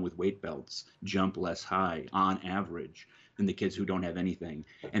weighed down with weight belts jump less high on average than the kids who don't have anything,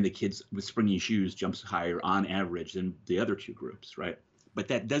 and the kids with springy shoes jumps higher on average than the other two groups, right? But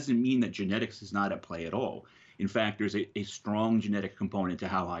that doesn't mean that genetics is not at play at all. In fact, there's a strong genetic component to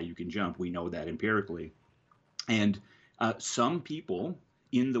how high you can jump. We know that empirically. And some people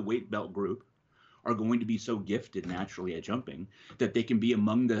in the weight belt group are going to be so gifted naturally at jumping that they can be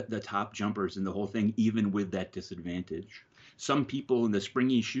among the top jumpers in the whole thing, even with that disadvantage. Some people in the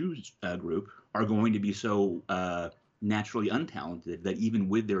springy shoes group are going to be so naturally untalented that even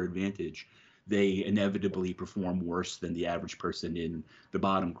with their advantage, they inevitably perform worse than the average person in the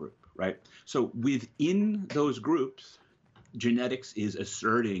bottom group, right? So within those groups, genetics is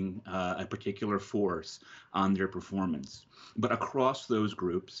asserting a particular force on their performance. But across those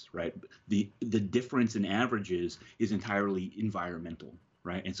groups, right, the difference in averages is entirely environmental,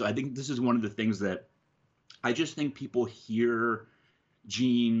 right? And so I think this is one of the things that I just think people hear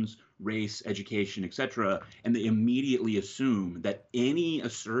genes, race, education, etc., and they immediately assume that any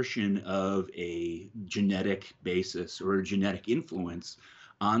assertion of a genetic basis or a genetic influence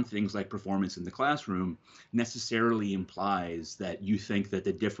on things like performance in the classroom necessarily implies that you think that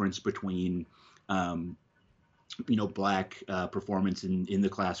the difference between Black performance in the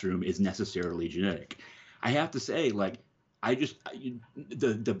classroom is necessarily genetic. I have to say, like,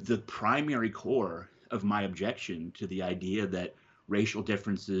 the primary core of my objection to the idea that racial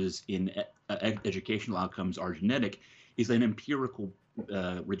differences in educational outcomes are genetic is an empirical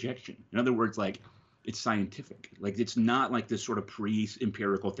rejection. In other words, like, it's scientific. Like, it's not like this sort of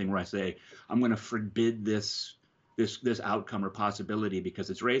pre-empirical thing where I say, I'm going to forbid this outcome or possibility because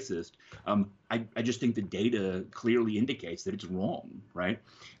it's racist. I just think the data clearly indicates that it's wrong, right?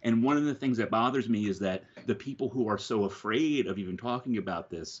 And one of the things that bothers me is that the people who are so afraid of even talking about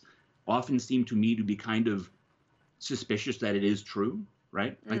this often seem to me to be kind of suspicious that it is true,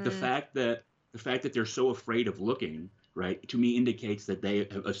 right? Like the fact that they're so afraid of looking, right, to me indicates that they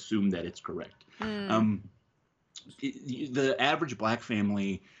have assumed that it's correct. The average Black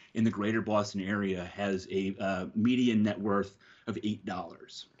family in the greater Boston area has a median net worth of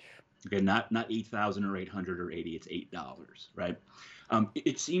 $8. Okay, not 8,000 or 800 or 80. It's $8, right?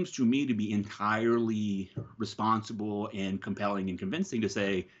 It seems to me to be entirely responsible and compelling and convincing to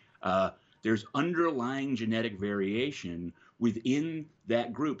say there's underlying genetic variation within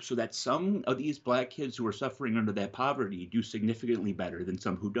that group so that some of these Black kids who are suffering under that poverty do significantly better than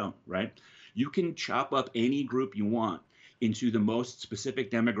some who don't, right? You can chop up any group you want into the most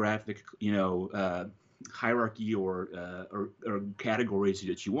specific demographic, hierarchy or categories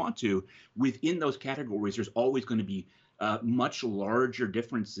that you want to. Within those categories, there's always going to be much larger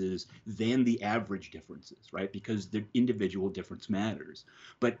differences than the average differences, right? Because the individual difference matters.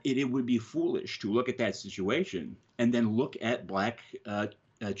 But it would be foolish to look at that situation and then look at Black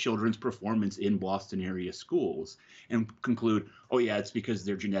children's performance in Boston area schools and conclude, oh yeah, it's because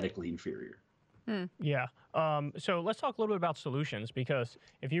they're genetically inferior. Yeah. So let's talk a little bit about solutions, because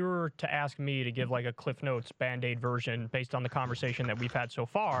if you were to ask me to give like a Cliff Notes Band-Aid version based on the conversation that we've had so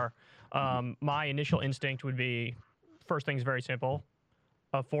far, my initial instinct would be, first thing is very simple.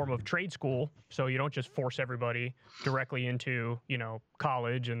 A form of trade school, so you don't just force everybody directly into,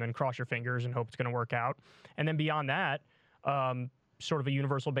 college and then cross your fingers and hope it's going to work out. And then beyond that, sort of a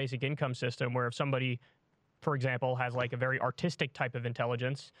universal basic income system where if somebody, for example, has like a very artistic type of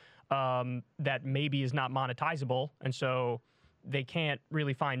intelligence that maybe is not monetizable, and so they can't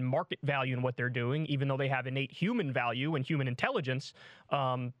really find market value in what they're doing, even though they have innate human value and human intelligence,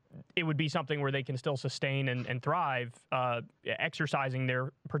 it would be something where they can still sustain and thrive, exercising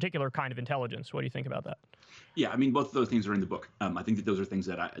their particular kind of intelligence. What do you think about that? Yeah, I mean, both of those things are in the book. I think that those are things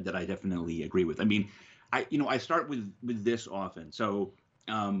that I definitely agree with. I mean, I start with this often. So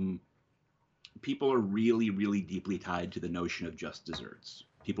people are really, really deeply tied to the notion of just desserts.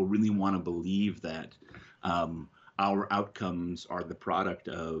 People really want to believe that our outcomes are the product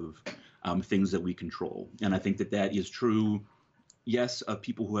of things that we control. And I think that is true, yes, of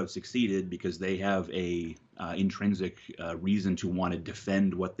people who have succeeded because they have a intrinsic reason to want to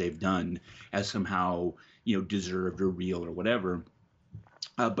defend what they've done as somehow, deserved or real or whatever.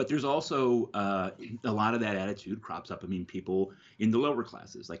 But there's also a lot of that attitude crops up. I mean, people in the lower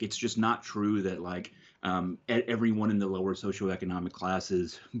classes, like it's just not true that like everyone in the lower socioeconomic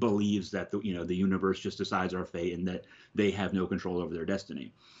classes believes that the universe just decides our fate and that they have no control over their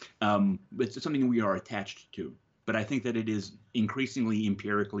destiny. It's something we are attached to. But I think that it is increasingly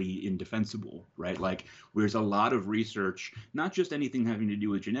empirically indefensible, right? Like there's a lot of research, not just anything having to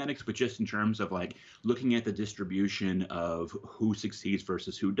do with genetics, but just in terms of like looking at the distribution of who succeeds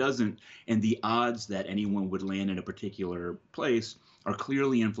versus who doesn't. And the odds that anyone would land in a particular place are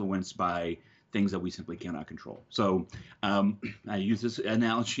clearly influenced by things that we simply cannot control. So I use this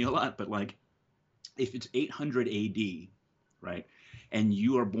analogy a lot, but like if it's 800 AD, right? And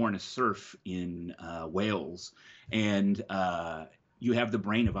you are born a serf in Wales, and you have the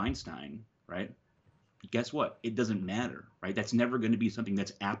brain of Einstein, right? Guess what? It doesn't matter, right? That's never going to be something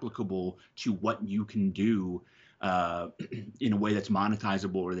that's applicable to what you can do in a way that's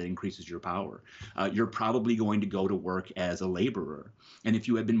monetizable or that increases your power. You're probably going to go to work as a laborer. And if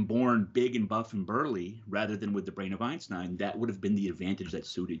you had been born big and buff and burly, rather than with the brain of Einstein, that would have been the advantage that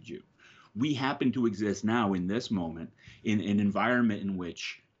suited you. We happen to exist now in this moment in an environment in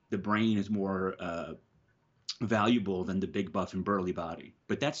which the brain is more valuable than the big buff and burly body.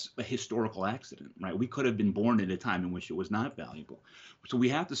 But that's a historical accident, right? We could have been born at a time in which it was not valuable. So we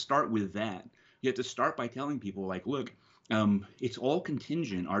have to start with that. You have to start by telling people like, look, it's all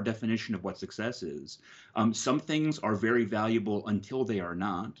contingent, our definition of what success is. Some things are very valuable until they are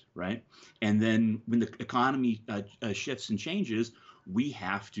not, right? And then when the economy shifts and changes, we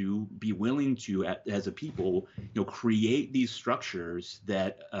have to be willing to, as a people, create these structures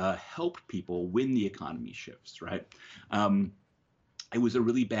that help people when the economy shifts, right? It was a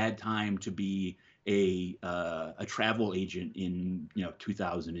really bad time to be a travel agent in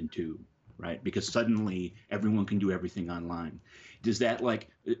 2002, right? Because suddenly everyone can do everything online. Does that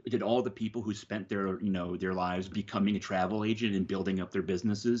did all the people who spent their lives becoming a travel agent and building up their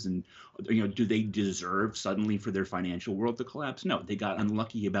businesses and do they deserve suddenly for their financial world to collapse? No, they got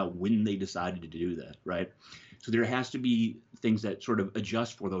unlucky about when they decided to do that, right? So there has to be things that sort of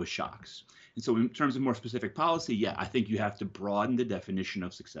adjust for those shocks. And so in terms of more specific policy, yeah, I think you have to broaden the definition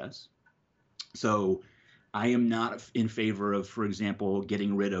of success. So I am not in favor of, for example,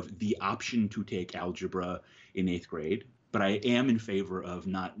 getting rid of the option to take algebra in 8th grade. But I am in favor of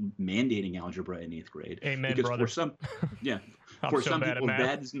not mandating algebra in 8th grade. Amen, because brother. For some, yeah, for some people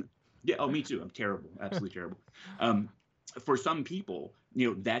that is, yeah. Oh, me too. I'm terrible, absolutely terrible. For some people,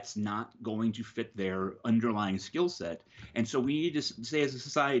 that's not going to fit their underlying skill set, and so we need to say as a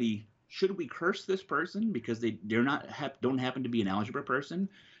society, should we curse this person because don't happen to be an algebra person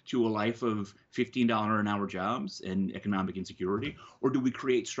to a life of $15 an hour jobs and economic insecurity, or do we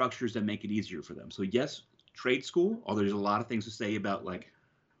create structures that make it easier for them? So yes. Trade school, although there's a lot of things to say about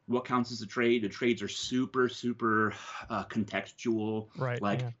what counts as a trade. The trades are super, super contextual.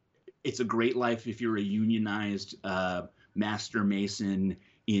 Right. It's a great life if you're a unionized master mason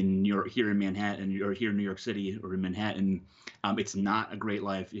here in Manhattan or here in New York City or in Manhattan. It's not a great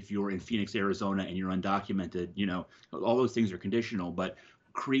life if you're in Phoenix, Arizona, and you're undocumented. All those things are conditional, but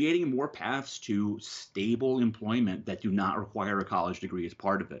creating more paths to stable employment that do not require a college degree is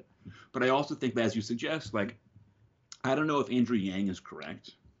part of it. But I also think that, as you suggest, I don't know if Andrew Yang is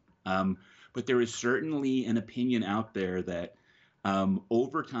correct, but there is certainly an opinion out there that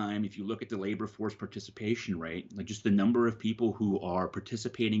over time, if you look at the labor force participation rate, just the number of people who are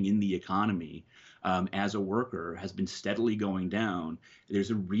participating in the economy as a worker has been steadily going down.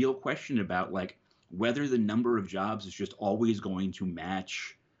 There's a real question about whether the number of jobs is just always going to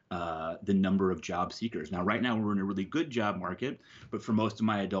match the number of job seekers. Now, right now, we're in a really good job market, but for most of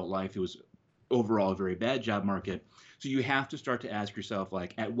my adult life, it was overall a very bad job market. So you have to start to ask yourself,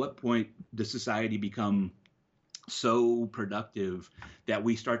 like, at what point does society become so productive that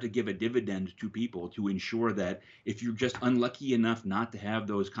we start to give a dividend to people to ensure that if you're just unlucky enough not to have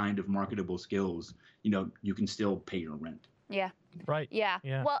those kind of marketable skills, you can still pay your rent. Yeah. Right. Yeah.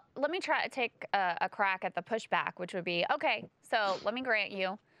 Well, let me try to take a crack at the pushback, which would be, okay, so let me grant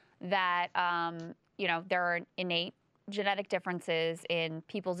you that, there are innate genetic differences in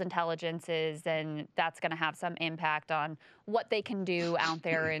people's intelligences, and that's going to have some impact on what they can do out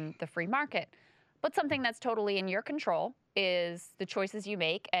there in the free market. But something that's totally in your control is the choices you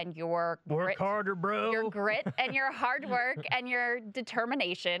make and your work harder, bro. Your grit and your hard work and your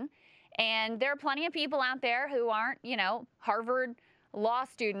determination. And there are plenty of people out there who aren't, Harvard law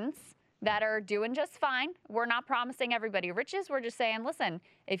students that are doing just fine. We're not promising everybody riches. We're just saying, listen,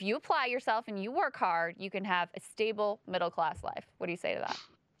 if you apply yourself and you work hard, you can have a stable middle-class life. What do you say to that?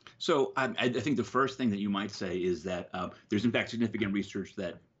 So I think the first thing that you might say is that there's, in fact, significant research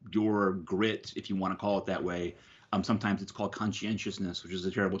that your grit, if you want to call it that way, sometimes it's called conscientiousness, which is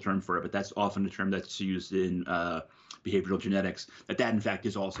a terrible term for it, but that's often a term that's used in behavioral genetics, that in fact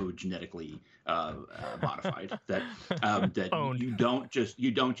is also genetically modified. That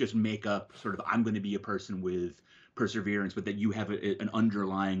you don't just make up sort of, I'm going to be a person with perseverance, but that you have an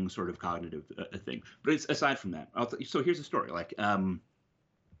underlying sort of cognitive thing. But it's aside from that. So here's the story. Like, I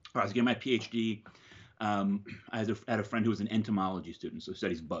was getting my PhD. I had a friend who was an entomology student, so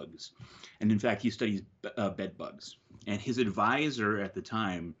studies bugs. And in fact, he studies bed bugs. And his advisor at the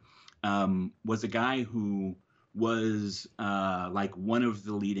time was a guy who was one of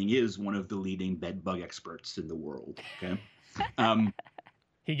the leading bed bug experts in the world. Okay.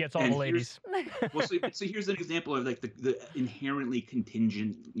 He gets all the ladies. Well, so here's an example of like the inherently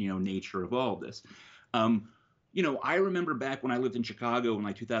contingent, nature of all of this. I remember back when I lived in Chicago in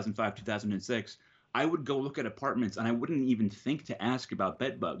like 2005, 2006, I would go look at apartments and I wouldn't even think to ask about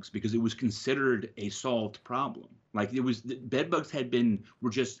bed bugs because it was considered a solved problem. Like bed bugs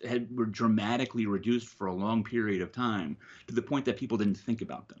were dramatically reduced for a long period of time to the point that people didn't think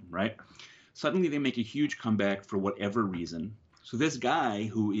about them, right? Suddenly they make a huge comeback for whatever reason. So this guy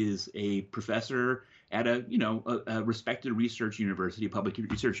who is a professor at a respected research university, a public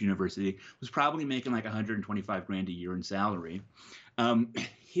research university, was probably making like $125,000 a year in salary.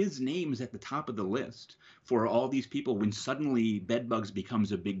 His name is at the top of the list for all these people when suddenly bed bugs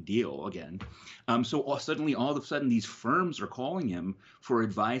becomes a big deal again. So suddenly, all of a sudden, these firms are calling him for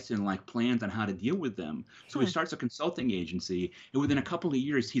advice and like plans on how to deal with them. So he starts a consulting agency, and within a couple of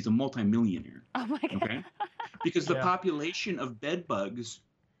years, he's a multimillionaire. Oh my God. Okay? Because the population of bed bugs,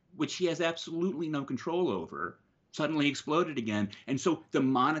 which he has absolutely no control over, suddenly exploded again. And so the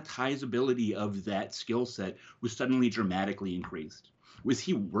monetizability of that skill set was suddenly dramatically increased. Was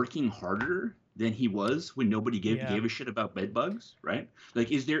he working harder than he was when nobody gave a shit about bed bugs, right?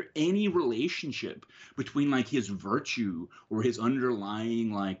 Like, is there any relationship between like his virtue or his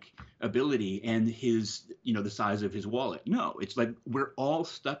underlying like ability and his, the size of his wallet? No, it's like we're all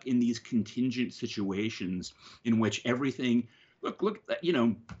stuck in these contingent situations in which everything, look,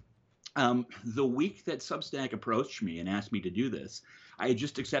 the week that Substack approached me and asked me to do this, I had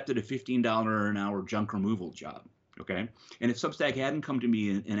just accepted a $15 an hour junk removal job. Okay. And if Substack hadn't come to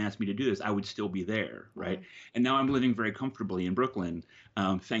me and asked me to do this, I would still be there. Right. Mm-hmm. And now I'm living very comfortably in Brooklyn,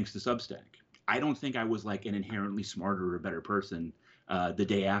 thanks to Substack. I don't think I was like an inherently smarter or better person the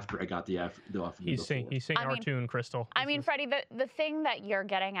day after I got the offer. He's saying our tune, Crystal. I mean, Freddie, the thing that you're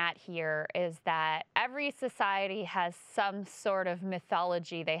getting at here is that every society has some sort of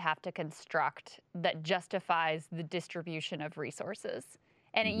mythology they have to construct that justifies the distribution of resources.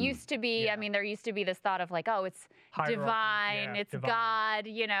 And it used to be, there used to be this thought of like, oh, it's divine, it's divine.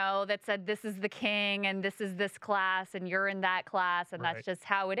 God, that said this is the king and this is this class and you're in that class and that's just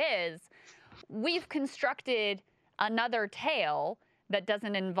how it is. We've constructed another tale that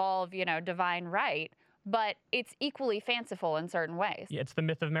doesn't involve, divine right, but it's equally fanciful in certain ways. Yeah, it's the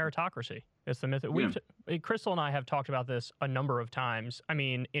myth of meritocracy. It's the myth. Crystal and I have talked about this a number of times. I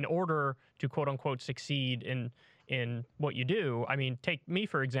mean, in order to quote unquote succeed in what you do, I mean, take me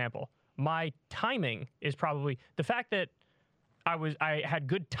for example. My timing is probably the fact that I had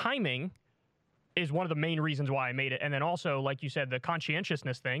good timing is one of the main reasons why I made it. And then also, like you said, the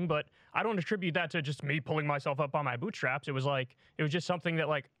conscientiousness thing, but I don't attribute that to just me pulling myself up on my bootstraps. It was just something that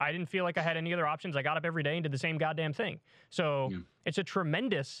like, I didn't feel like I had any other options. I got up every day and did the same goddamn thing. So it's a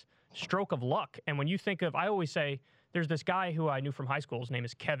tremendous stroke of luck. And when you think of, I always say, there's this guy who I knew from high school. His name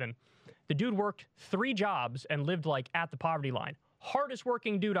is Kevin. The dude worked 3 jobs and lived like at the poverty line. hardest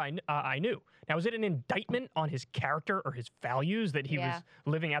working dude I knew. Now, is it an indictment on his character or his values that he was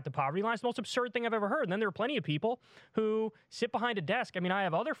living at the poverty line? It's the most absurd thing I've ever heard. And then there are plenty of people who sit behind a desk. I mean, I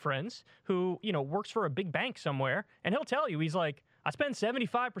have other friends who, works for a big bank somewhere, and he'll tell you, he's like, I spend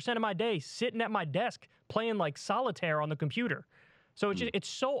 75% of my day sitting at my desk playing like solitaire on the computer. So it's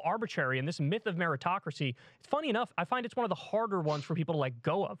so arbitrary, and this myth of meritocracy, funny enough, I find it's one of the harder ones for people to let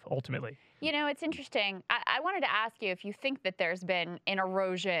go of, ultimately. It's interesting. I wanted to ask you if you think that there's been an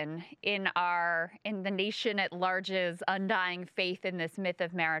erosion in the nation at large's undying faith in this myth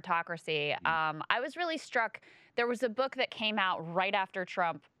of meritocracy. I was really struck. There was a book that came out right after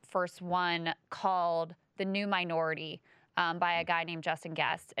Trump first won called The New Minority, by a guy named Justin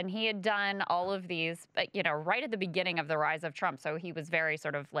Guest. And he had done all of these, right at the beginning of the rise of Trump. So he was very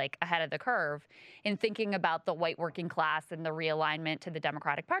sort of like ahead of the curve in thinking about the white working class and the realignment to the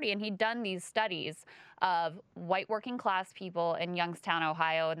Democratic Party. And he'd done these studies of white working class people in Youngstown,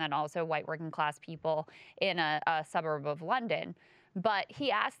 Ohio, and then also white working class people in a suburb of London. But he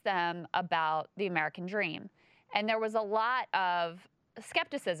asked them about the American dream. And there was a lot of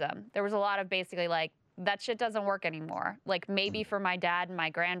skepticism. There was a lot of basically like, that shit doesn't work anymore. Like maybe for my dad and my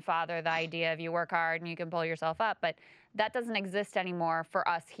grandfather, the idea of you work hard and you can pull yourself up, but that doesn't exist anymore for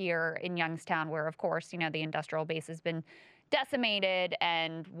us here in Youngstown, where of course, the industrial base has been decimated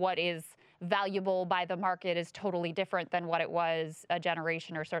and what is valuable by the market is totally different than what it was a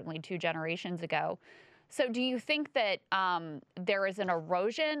generation or certainly 2 generations ago. So do you think that there is an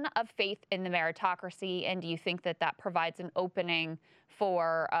erosion of faith in the meritocracy, and do you think that that provides an opening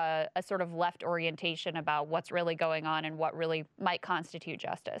for a sort of left orientation about what's really going on and what really might constitute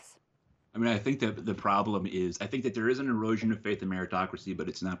justice? I mean, I think that the problem is, I think that there is an erosion of faith in meritocracy, but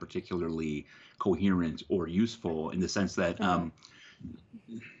it's not particularly coherent or useful in the sense that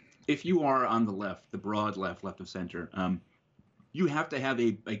if you are on the left, the broad left of center, you have to have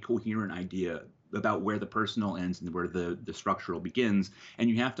a coherent idea about where the personal ends and where the structural begins. And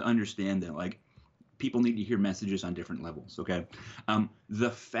you have to understand that, like, people need to hear messages on different levels, okay?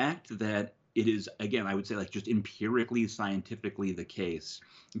 The fact that it is, again, I would say, like, just empirically, scientifically the case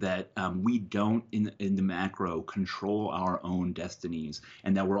that we don't, in the macro, control our own destinies,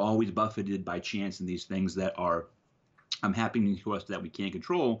 and that we're always buffeted by chance and these things that are happening to us that we can't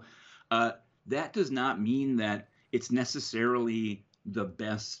control, that does not mean that it's necessarily the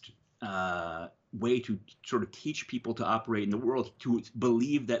best way to sort of teach people to operate in the world, to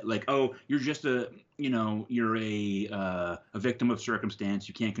believe that, like, oh, you're just you're a victim of circumstance.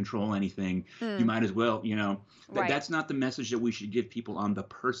 You can't control anything. You might as well, Right. That's not the message that we should give people on the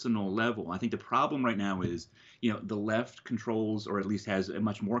personal level. I think the problem right now is, the left controls, or at least has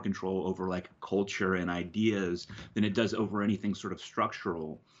much more control over, like, culture and ideas than it does over anything sort of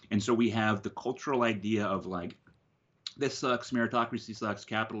structural. And so we have the cultural idea of, like, this sucks, meritocracy sucks,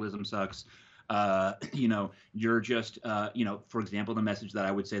 capitalism sucks. You're just, for example, the message that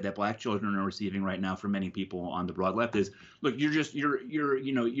I would say that Black children are receiving right now from many people on the broad left is, look,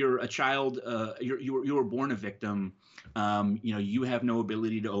 you're a child, you were born a victim. You have no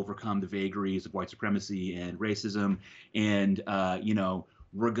ability to overcome the vagaries of white supremacy and racism. And,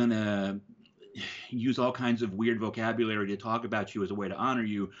 we're going to use all kinds of weird vocabulary to talk about you as a way to honor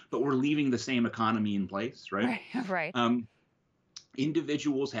you, but we're leaving the same economy in place, right? Right.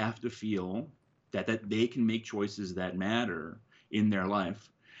 Individuals have to feel that they can make choices that matter in their life,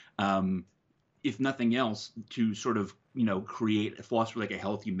 if nothing else, to sort of foster like a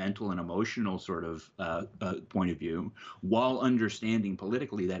healthy mental and emotional sort of point of view, while understanding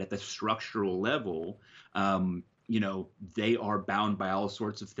politically that at the structural level, they are bound by all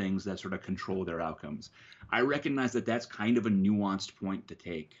sorts of things that sort of control their outcomes. I recognize that that's kind of a nuanced point to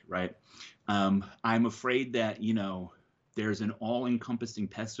take, right? I'm afraid that, there's an all-encompassing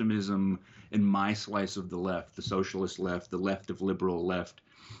pessimism in my slice of the left, the socialist left, the left of liberal left,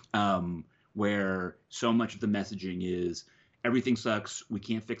 where so much of the messaging is everything sucks, we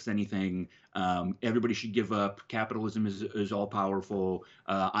can't fix anything, everybody should give up, capitalism is all powerful,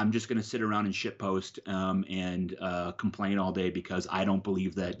 I'm just going to sit around and shitpost and complain all day because I don't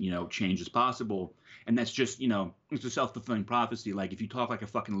believe that, change is possible. And that's just, it's a self-fulfilling prophecy. Like, if you talk like a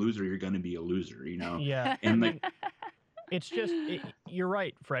fucking loser, you're going to be a loser, Yeah. And like, it's just, you're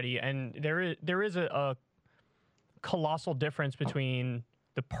right, Freddie. And there is a colossal difference between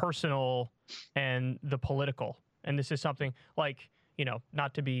the personal and the political. And this is something like,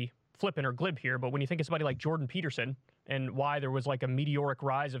 not to be flippant or glib here, but when you think of somebody like Jordan Peterson and why there was like a meteoric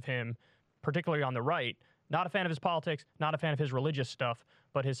rise of him, particularly on the right, not a fan of his politics, not a fan of his religious stuff,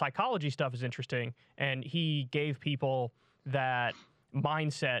 but his psychology stuff is interesting. And he gave people that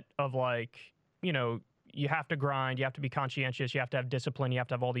mindset of, like, you have to grind, you have to be conscientious, you have to have discipline, you have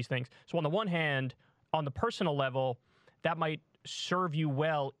to have all these things. So on the one hand, on the personal level, that might serve you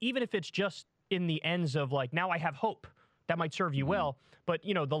well, even if it's just in the ends of like, now I have hope. That might serve you well. But,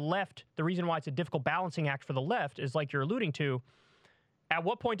 you know, the left, the reason why it's a difficult balancing act for the left is like you're alluding to, at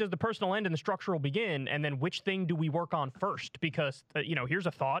what point does the personal end and the structural begin? And then which thing do we work on first? Because, you know, here's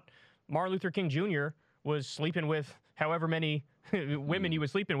a thought. Martin Luther King Jr. was sleeping with however many women he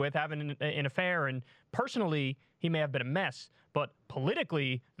was sleeping with, having an affair. And personally, he may have been a mess. But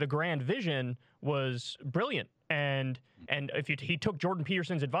politically, the grand vision was brilliant. And if he took Jordan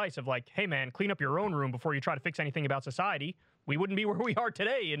Peterson's advice of like, hey, man, clean up your own room before you try to fix anything about society, we wouldn't be where we are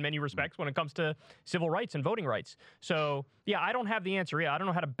today in many respects when it comes to civil rights and voting rights. So, yeah, I don't have the answer. Yeah, I don't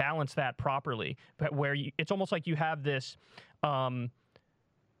know how to balance that properly. But where it's almost like you have this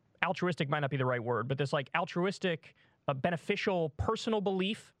altruistic might not be the right word, but this like altruistic, beneficial personal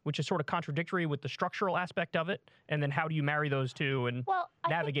belief, which is sort of contradictory with the structural aspect of it. And then how do you marry those two and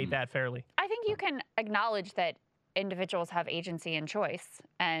navigate that fairly? I think you can acknowledge that individuals have agency and choice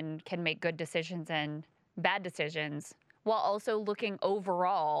and can make good decisions and bad decisions, while also looking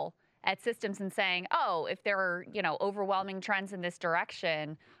overall at systems and saying, oh, if there are, you know, overwhelming trends in this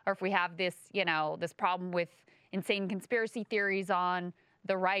direction, or if we have this, you know, this problem with insane conspiracy theories on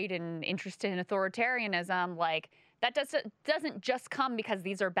the right and interest in authoritarianism, like that doesn't just come because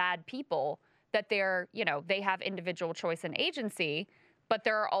these are bad people, that they're, you know, they have individual choice and agency, but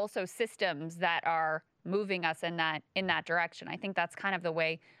there are also systems that are moving us in that direction. I think that's kind of the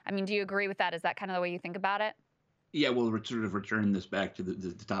way. I mean, do you agree with that? Is that kind of the way you think about it? Yeah, well, we're sort of returning this back to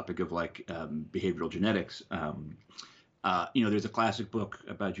the topic of like behavioral genetics. You know, there's a classic book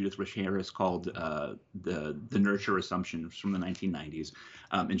about Judith Rich Harris called the Nurture Assumption from the 1990s.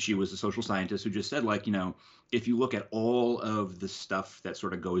 And she was a social scientist who just said, like, you know, if you look at all of the stuff that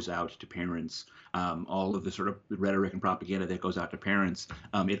sort of goes out to parents, all of the sort of rhetoric and propaganda that goes out to parents,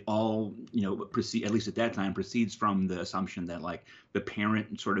 it all, you know, at least at that time, proceeds from the assumption that like the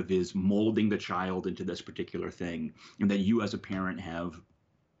parent sort of is molding the child into this particular thing, and that you as a parent have,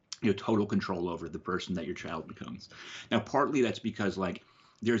 you know, total control over the person that your child becomes. Now, partly that's because like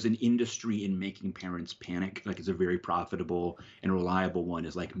there's an industry in making parents panic. Like it's a very profitable and reliable one,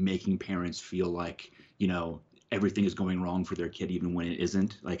 is like making parents feel like, you know, everything is going wrong for their kid, even when it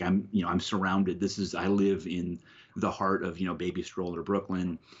isn't. Like I'm surrounded. I live in the heart of, you know, baby stroller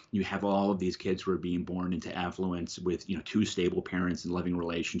Brooklyn. You have all of these kids who are being born into affluence with, you know, two stable parents and loving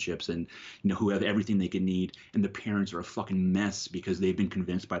relationships, and, you know, who have everything they can need. And the parents are a fucking mess because they've been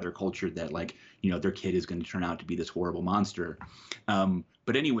convinced by their culture that, like, you know, their kid is going to turn out to be this horrible monster.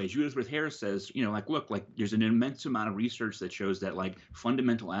 But anyway, Judith Rich Harris says, you know, like, look, like there's an immense amount of research that shows that like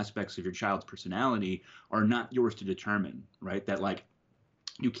fundamental aspects of your child's personality are not yours to determine, right? That like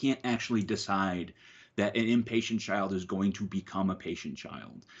you can't actually decide that an impatient child is going to become a patient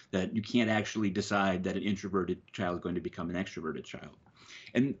child, that you can't actually decide that an introverted child is going to become an extroverted child.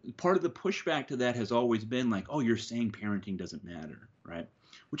 And part of the pushback to that has always been like, oh, you're saying parenting doesn't matter, right?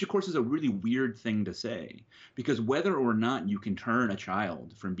 Which, of course, is a really weird thing to say, because whether or not you can turn a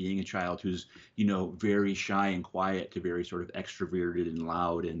child from being a child who's, you know, very shy and quiet to very sort of extroverted and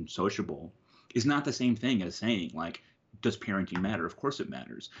loud and sociable is not the same thing as saying, like, does parenting matter? Of course it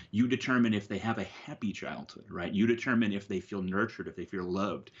matters. You determine if they have a happy childhood, right? You determine if they feel nurtured, if they feel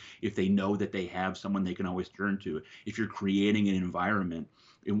loved, if they know that they have someone they can always turn to, if you're creating an environment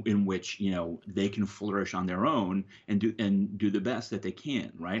in which, you know, they can flourish on their own and do the best that they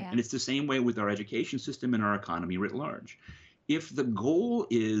can, right? Yeah. And it's the same way with our education system and our economy writ large. If the goal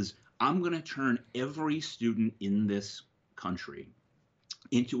is, I'm going to turn every student in this country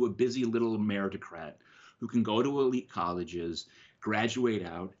into a busy little meritocrat who can go to elite colleges, graduate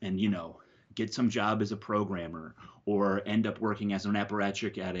out, and, you know, get some job as a programmer or end up working as an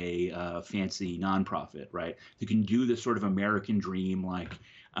apparatchik at a fancy nonprofit, right? Who can do this sort of American dream, like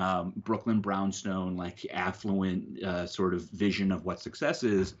Brooklyn Brownstone, like affluent sort of vision of what success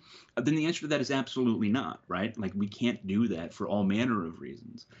is, then the answer to that is absolutely not, right? Like we can't do that for all manner of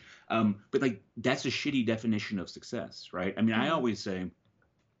reasons. But like that's a shitty definition of success, right? I mean, I always say,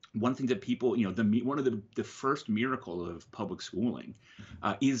 one thing that people, you know, one of the first miracle of public schooling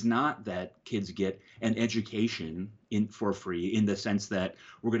is not that kids get an education for free in the sense that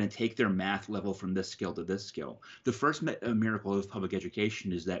we're going to take their math level from this skill to this skill. The first miracle of public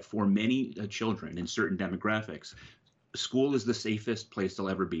education is that for many children in certain demographics, school is the safest place they'll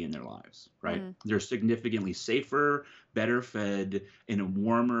ever be in their lives, right? They're significantly safer, better fed, in a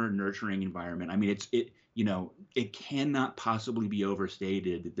warmer, nurturing environment. I mean, it cannot possibly be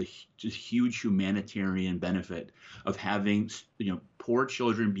overstated the just huge humanitarian benefit of having, poor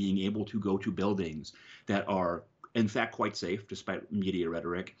children being able to go to buildings that are, in fact, quite safe, despite media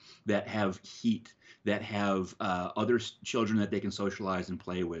rhetoric, that have heat, that have other children that they can socialize and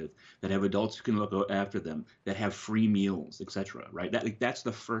play with, that have adults who can look after them, that have free meals, etc. Right? That's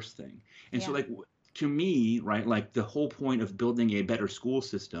the first thing. And so, to me, right, like the whole point of building a better school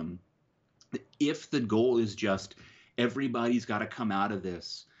system, if the goal is just everybody's got to come out of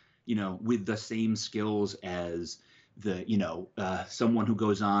this, with the same skills as someone who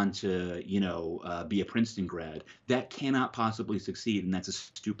goes on to, be a Princeton grad, that cannot possibly succeed. And that's a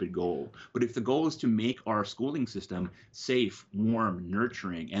stupid goal. But if the goal is to make our schooling system safe, warm,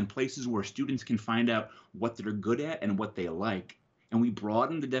 nurturing, and places where students can find out what they're good at and what they like, and we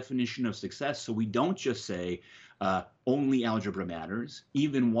broaden the definition of success, so we don't just say only algebra matters,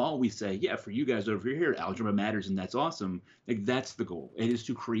 even while we say, yeah, for you guys over here, algebra matters and that's awesome. Like, that's the goal. It is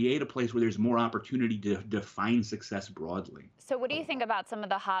to create a place where there's more opportunity to define success broadly. So what do you think about some of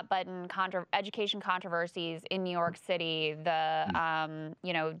the hot button education controversies in New York City, the,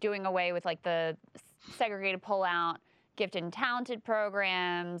 doing away with like the segregated pullout, gifted and talented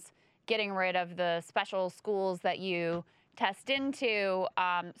programs, getting rid of the special schools that you test into?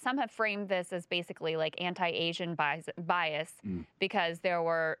 Some have framed this as basically like anti-Asian bias because there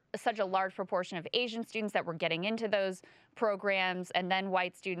were such a large proportion of Asian students that were getting into those programs, and then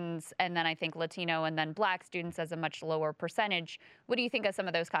white students, and then I think Latino and then Black students as a much lower percentage. What do you think of some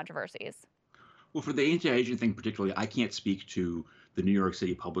of those controversies? Well, for the anti-Asian thing particularly, I can't speak to the New York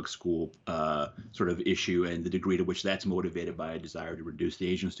City public school sort of issue and the degree to which that's motivated by a desire to reduce the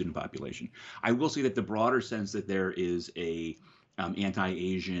Asian student population. I will say that the broader sense that there is a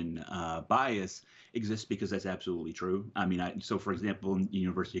anti-Asian bias exists because that's absolutely true. I mean, so for example, in the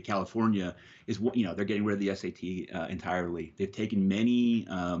University of California they're getting rid of the SAT entirely. They've taken many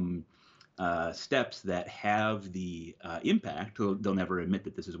steps that have the impact, they'll never admit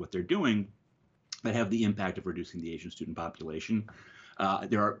that this is what they're doing, that have the impact of reducing the Asian student population.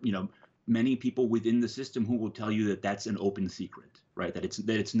 There are, many people within the system who will tell you that that's an open secret, right? That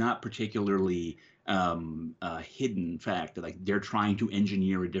it's not particularly hidden fact that like they're trying to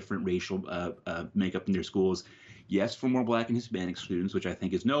engineer a different racial makeup in their schools. Yes, for more Black and Hispanic students, which I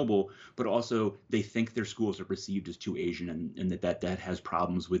think is noble, but also they think their schools are perceived as too Asian, and that has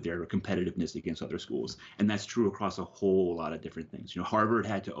problems with their competitiveness against other schools. And that's true across a whole lot of different things. Harvard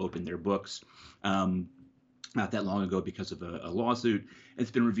had to open their books not that long ago because of a lawsuit.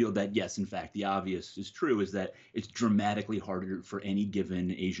 It's been revealed that, yes, in fact, the obvious is true, is that it's dramatically harder for any given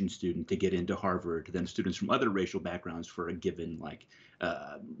Asian student to get into Harvard than students from other racial backgrounds for a given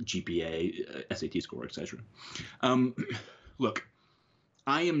GPA, SAT score, etc. Look,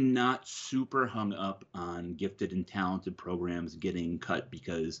 I am not super hung up on gifted and talented programs getting cut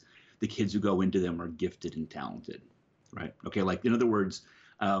because the kids who go into them are gifted and talented, right? Okay, in other words,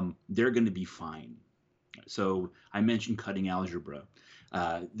 they're going to be fine. So I mentioned cutting algebra.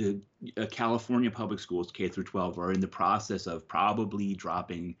 The California public schools, K through 12, are in the process of probably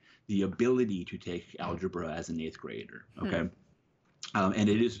dropping the ability to take algebra as an 8th grader. Okay, and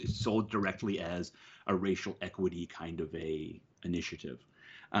it's sold directly as a racial equity kind of a initiative.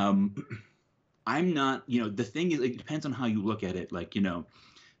 I'm not, the thing is, it depends on how you look at it.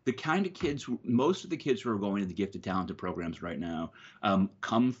 The kind of kids, most of the kids who are going to the gifted talented programs right now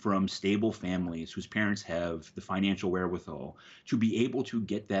come from stable families whose parents have the financial wherewithal to be able to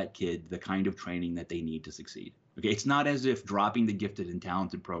get that kid the kind of training that they need to succeed. Okay, it's not as if dropping the gifted and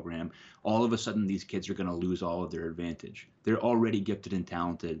talented program, all of a sudden these kids are going to lose all of their advantage. They're already gifted and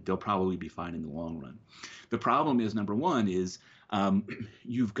talented. They'll probably be fine in the long run. The problem is, number one, is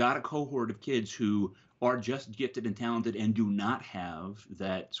you've got a cohort of kids who are just gifted and talented and do not have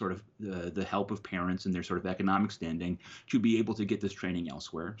that sort of the help of parents and their sort of economic standing to be able to get this training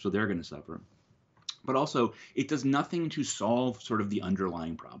elsewhere. So they're going to suffer. But also, it does nothing to solve sort of the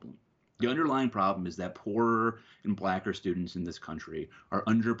underlying problem. The underlying problem is that poorer and Blacker students in this country are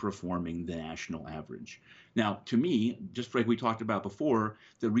underperforming the national average. Now, to me, just like we talked about before,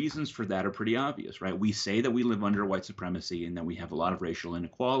 the reasons for that are pretty obvious, right? We say that we live under white supremacy and that we have a lot of racial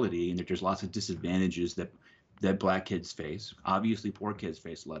inequality and that there's lots of disadvantages that Black kids face. Obviously, poor kids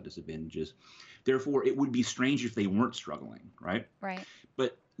face a lot of disadvantages. Therefore, it would be strange if they weren't struggling, right? Right.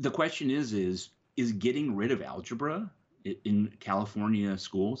 But the question is getting rid of algebra in California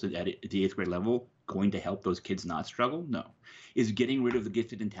schools at the 8th grade level going to help those kids not struggle? No. Is getting rid of the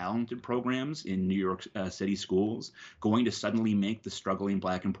gifted and talented programs in New York City schools going to suddenly make the struggling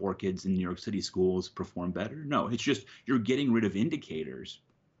Black and poor kids in New York City schools perform better? No, it's just you're getting rid of indicators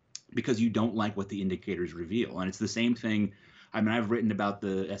because you don't like what the indicators reveal. And it's the same thing. I mean, I've written about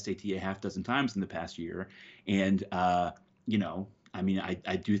the SAT a half dozen times in the past year. And, I mean,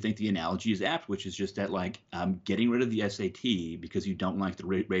 I do think the analogy is apt, which is just that, like, getting rid of the SAT because you don't like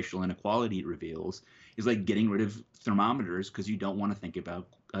the racial inequality it reveals is like getting rid of thermometers because you don't want to think about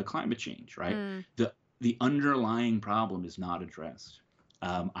climate change, right? The underlying problem is not addressed.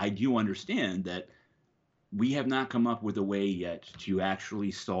 I do understand that we have not come up with a way yet to actually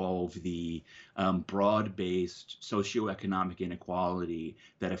solve the broad-based socioeconomic inequality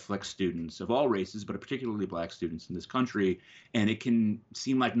that afflicts students of all races, but particularly Black students in this country. And it can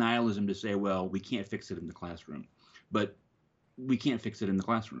seem like nihilism to say, well, we can't fix it in the classroom. But we can't fix it in the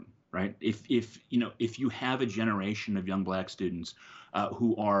classroom, right? If you have a generation of young Black students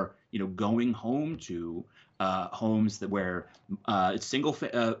who are, going home to homes where it's single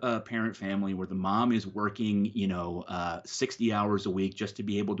parent family where the mom is working, 60 hours a week just to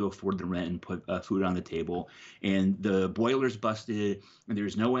be able to afford the rent and put food on the table, and the boiler's busted, and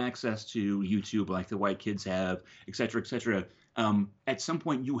there's no access to YouTube like the white kids have, et cetera, et cetera. At some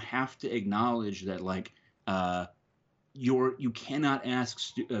point, you have to acknowledge that, like, you cannot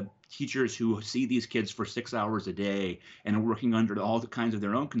ask teachers who see these kids for 6 hours a day and are working under all the kinds of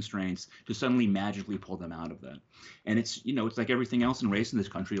their own constraints to suddenly magically pull them out of that. And it's like everything else in race in this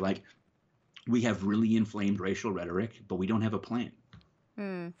country. Like, we have really inflamed racial rhetoric, but we don't have a plan.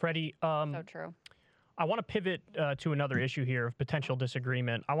 Freddie, so true. I want to pivot to another issue here of potential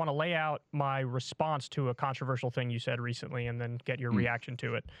disagreement. I want to lay out my response to a controversial thing you said recently and then get your reaction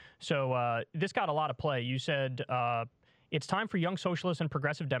to it. So this got a lot of play. You said, it's time for young socialists and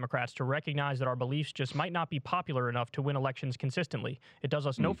progressive Democrats to recognize that our beliefs just might not be popular enough to win elections consistently. It does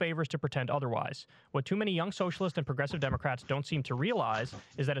us no favors to pretend otherwise. What too many young socialists and progressive Democrats don't seem to realize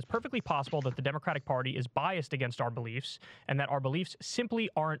is that it's perfectly possible that the Democratic Party is biased against our beliefs and that our beliefs simply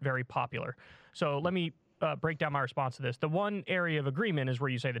aren't very popular. So let me break down my response to this. The one area of agreement is where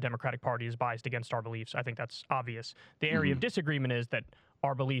you say the Democratic Party is biased against our beliefs. I think that's obvious. The area of disagreement is that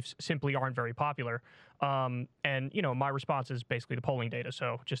our beliefs simply aren't very popular. And, my response is basically the polling data.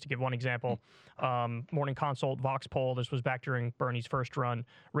 So just to give one example, Morning Consult, Vox poll, this was back during Bernie's first run,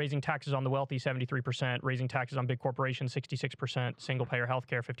 raising taxes on the wealthy, 73%, raising taxes on big corporations, 66%, single-payer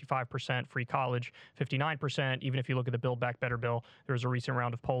healthcare, 55%, free college, 59%. Even if you look at the Build Back Better bill, there was a recent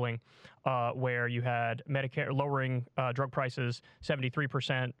round of polling where you had Medicare lowering drug prices,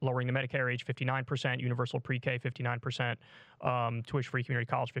 73%, lowering the Medicare age, 59%, universal pre-K, 59%, tuition-free community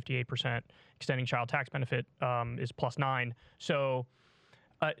college, 58%, extending child tax benefit is +9. So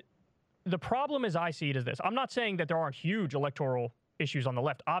the problem as I see it is this. I'm not saying that there aren't huge electoral issues on the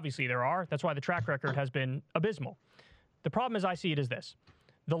left. Obviously there are. That's why the track record has been abysmal. The problem as I see it is this.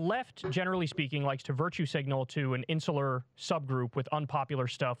 The left, generally speaking, likes to virtue signal to an insular subgroup with unpopular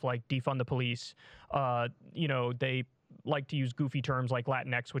stuff like defund the police. They like to use goofy terms like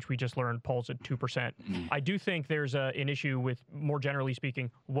Latinx, which we just learned polls at 2%. I do think there's an issue with, more generally speaking,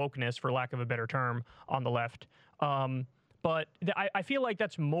 wokeness, for lack of a better term, on the left. But I feel like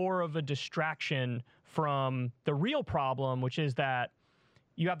that's more of a distraction from the real problem, which is that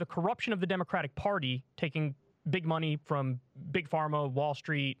you have the corruption of the Democratic Party taking big money from Big Pharma, Wall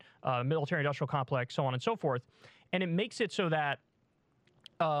Street, military-industrial complex, so on and so forth. And it makes it so that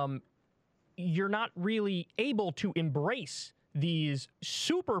you're not really able to embrace these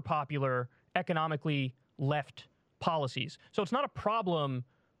super popular economically left policies. So it's not a problem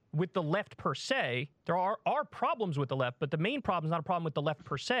with the left per se. There are problems with the left, but the main problem is not a problem with the left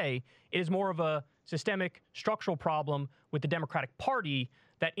per se. It is more of a systemic, structural problem with the Democratic Party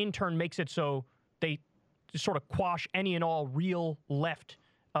that in turn makes it so they sort of quash any and all real left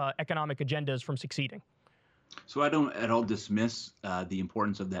economic agendas from succeeding. So I don't at all dismiss the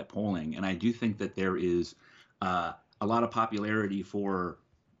importance of that polling, and I do think that there is a lot of popularity for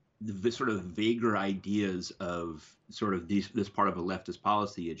the sort of vaguer ideas of sort of this part of a leftist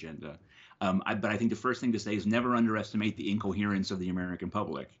policy agenda. But I think the first thing to say is never underestimate the incoherence of the American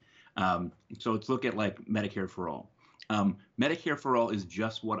public. So let's look at like Medicare for All. Medicare for All is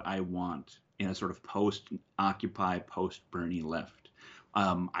just what I want in a sort of post-Occupy, post-Bernie left.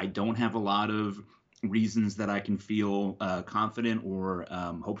 I don't have a lot of reasons that I can feel confident or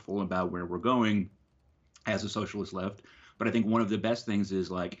hopeful about where we're going as a socialist left. But I think one of the best things is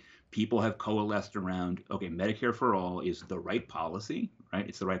like people have coalesced around, okay, Medicare for All is the right policy, right?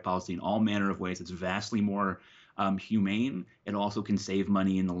 It's the right policy in all manner of ways. It's vastly more humane. It also can save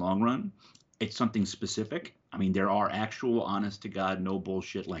money in the long run. It's something specific. I mean, there are actual, honest to God, no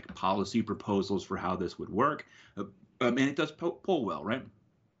bullshit, like policy proposals for how this would work. And it does poll well, right?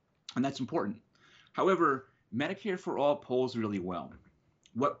 And that's important. However, Medicare for All polls really well.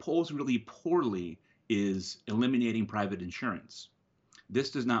 What polls really poorly is eliminating private insurance.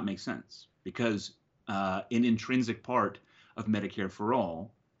 This does not make sense because an intrinsic part of Medicare for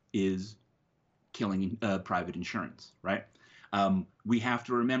All is killing private insurance, right? We have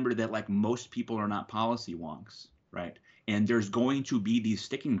to remember that, like, most people are not policy wonks, right? And there's going to be these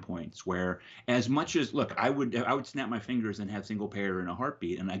sticking points where, as much as, look, I would snap my fingers and have single payer in a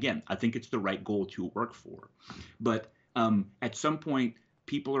heartbeat. And again, I think it's the right goal to work for. But at some point,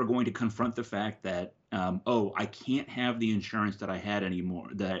 people are going to confront the fact that, oh, I can't have the insurance that I had anymore,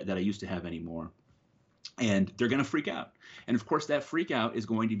 that I used to have anymore. And they're going to freak out. And of course, that freak out is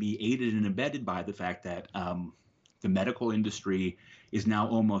going to be aided and abetted by the fact that the medical industry is now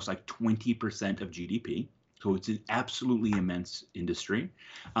almost like 20% of GDP. So it's an absolutely immense industry.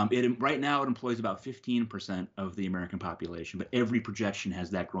 Right now, it employs about 15% of the American population, but every projection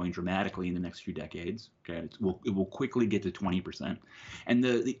has that growing dramatically in the next few decades. Okay, it will quickly get to 20%. And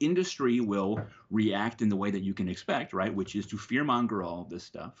the industry will react in the way that you can expect, right, which is to fearmonger all of this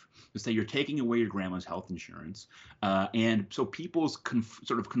stuff, to say you're taking away your grandma's health insurance. And so people's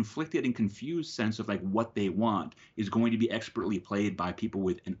sort of conflicted and confused sense of like what they want is going to be expertly played by people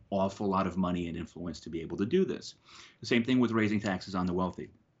with an awful lot of money and influence to be able to do this. The same thing with raising taxes on the wealthy.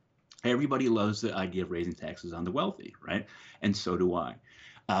 Everybody loves the idea of raising taxes on the wealthy, right? And so do I.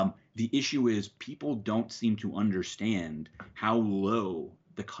 The issue is people don't seem to understand how low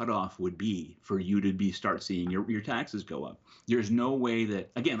the cutoff would be for you to start seeing your taxes go up. There's no way that,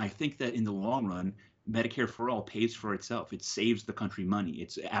 again, I think that in the long run, Medicare for All pays for itself. It saves the country money.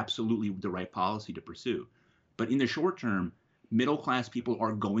 It's absolutely the right policy to pursue. But in the short term, middle-class people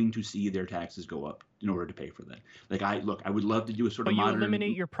are going to see their taxes go up in order to pay for that. Like, I would love to do a sort of modern. But you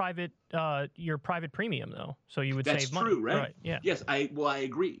eliminate your private premium, though, so you would save money. That's true, right? Yeah. Yes, I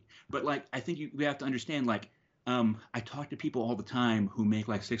agree. But like, I think we have to understand, like, I talk to people all the time who make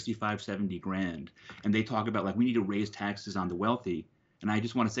like 65, 70 grand, and they talk about like, we need to raise taxes on the wealthy. And I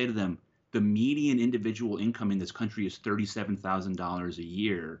just want to say to them, the median individual income in this country is $37,000 a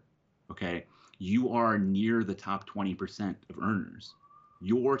year. Okay. You are near the top 20% of earners.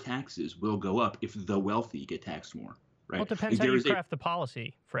 Your taxes will go up if the wealthy get taxed more, right? Well, it depends how you craft the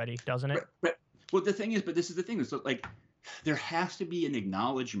policy, Freddie, doesn't it? Right. Well, the thing is, but this is the thing. So, like, there has to be an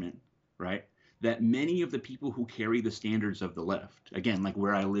acknowledgement, right, that many of the people who carry the standards of the left, again, like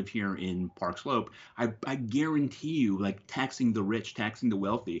where I live here in Park Slope, I guarantee you, like, taxing the rich, taxing the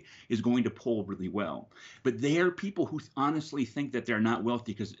wealthy is going to poll really well. But they are people who honestly think that they're not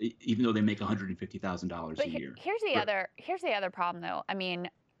wealthy because even though they make $150,000 a year. Here's the other problem, though. I mean,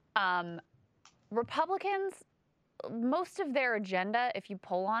 Republicans, most of their agenda, if you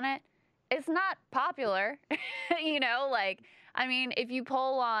poll on it, is not popular. You know, like, I mean, if you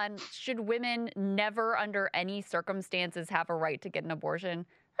poll on should women never under any circumstances have a right to get an abortion,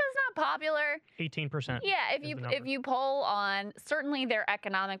 that's not popular. 18%. Yeah, if you poll on certainly their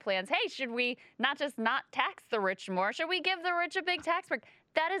economic plans, hey, should we not tax the rich more? Should we give the rich a big tax break?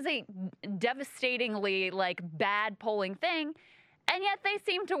 That is a devastatingly like bad polling thing. And yet they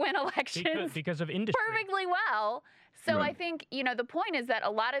seem to win elections because of industry perfectly well. So Right. I think, you know, the point is that a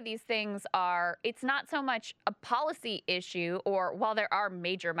lot of these things it's not so much a policy issue, or while there are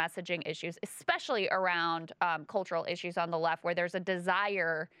major messaging issues, especially around cultural issues on the left, where there's a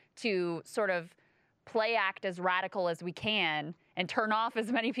desire to sort of act as radical as we can and turn off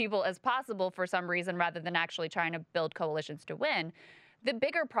as many people as possible for some reason, rather than actually trying to build coalitions to win. The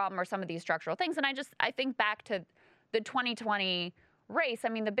bigger problem are some of these structural things. And I think back to the 2020 race. I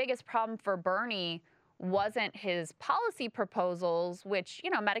mean, the biggest problem for Bernie wasn't his policy proposals, which, you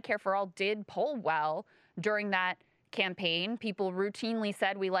know, Medicare for All did poll well during that campaign. People routinely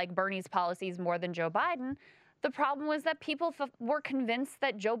said we like Bernie's policies more than Joe Biden. The problem was that people were convinced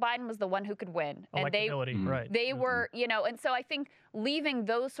that Joe Biden was the one who could win. And they were, you know, and so I think leaving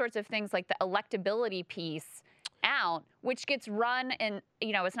those sorts of things like the electability piece out, which gets run and,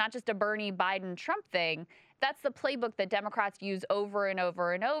 you know, it's not just a Bernie, Biden, Trump thing. That's the playbook that Democrats use over and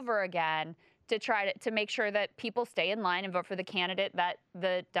over and over again to try to make sure that people stay in line and vote for the candidate that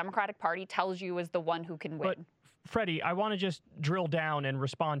the Democratic Party tells you is the one who can win. But Freddie, I want to just drill down and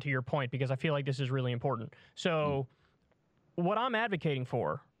respond to your point because I feel like this is really important. So what I'm advocating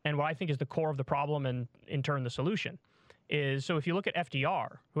for, and what I think is the core of the problem and in turn the solution, is so if you look at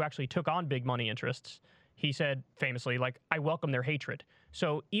FDR, who actually took on big money interests, he said famously, like, I welcome their hatred.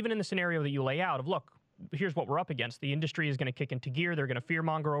 So even in the scenario that you lay out of, look, here's what we're up against. The industry is going to kick into gear. They're going to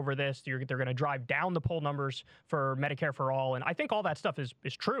fearmonger over this. They're going to drive down the poll numbers for Medicare for all. And I think all that stuff is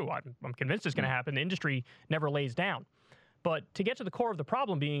true. I'm convinced it's going to happen. The industry never lays down. But to get to the core of the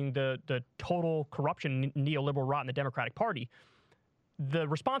problem being the total corruption, neoliberal rot in the Democratic Party, the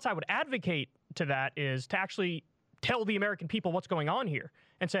response I would advocate to that is to actually tell the American people what's going on here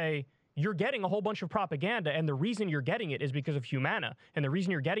and say, you're getting a whole bunch of propaganda, and the reason you're getting it is because of Humana, and the reason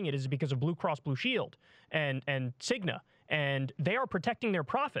you're getting it is because of Blue Cross Blue Shield and Cigna, and they are protecting their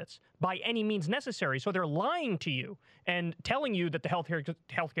profits by any means necessary. So they're lying to you and telling you that the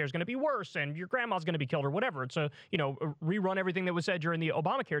healthcare is going to be worse and your grandma's going to be killed or whatever. It's rerun everything that was said during the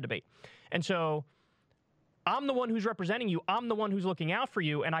Obamacare debate. And so I'm the one who's representing you. I'm the one who's looking out for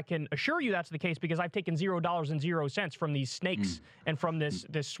you, and I can assure you that's the case because I've taken $0 and 0 cents from these snakes and from this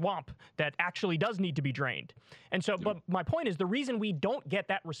swamp that actually does need to be drained. And so, but my point is the reason we don't get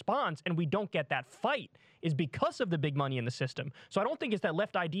that response and we don't get that fight is because of the big money in the system. So I don't think it's that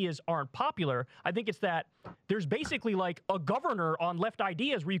left ideas aren't popular. I think it's that there's basically like a governor on left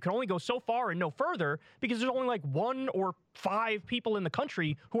ideas where you can only go so far and no further because there's only like 1 or 5 people in the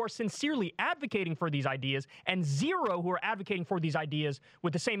country who are sincerely advocating for these ideas and 0 who are advocating for these ideas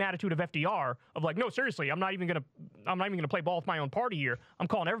with the same attitude of FDR of like, no, seriously, I'm not even gonna play ball with my own party here. I'm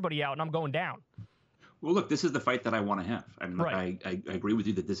calling everybody out and I'm going down. Well, look, this is the fight that I want to have. I mean, right. I agree with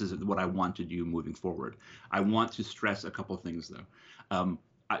you that this is what I want to do moving forward. I want to stress a couple of things, though.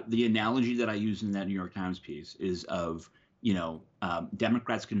 The analogy that I use in that New York Times piece is of,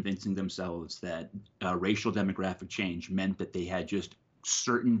 Democrats convincing themselves that racial demographic change meant that they had just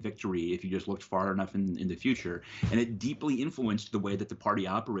certain victory if you just looked far enough in the future. And it deeply influenced the way that the party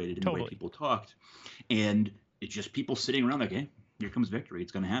operated and the way people talked. And it's just people sitting around like, hey, here comes victory.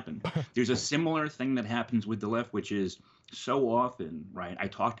 It's going to happen. There's a similar thing that happens with the left, which is so often, right, I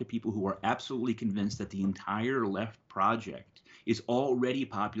talk to people who are absolutely convinced that the entire left project is already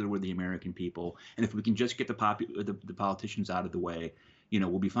popular with the American people. And if we can just get the politicians out of the way,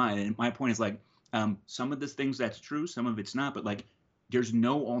 we'll be fine. And my point is like, some of the things that's true, some of it's not, but like, there's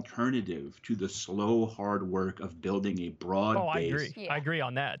no alternative to the slow, hard work of building a broad base. I agree. Yeah. I agree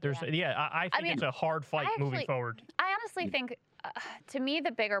on that. I think it's a hard fight moving forward. I honestly think, to me,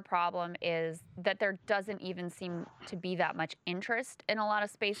 the bigger problem is that there doesn't even seem to be that much interest in a lot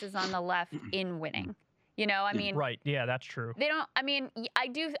of spaces on the left in winning. I mean, right? Yeah, that's true. They don't. I mean, I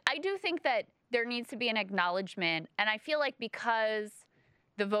do think that there needs to be an acknowledgement, and I feel like because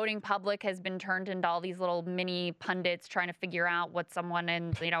the voting public has been turned into all these little mini pundits trying to figure out what someone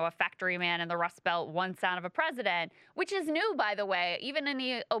in, a factory man in the Rust Belt wants out of a president, which is new, by the way. Even in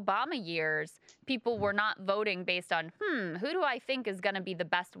the Obama years, people were not voting based on, who do I think is going to be the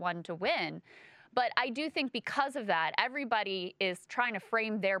best one to win? But I do think because of that, everybody is trying to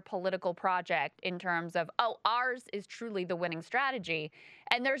frame their political project in terms of, ours is truly the winning strategy.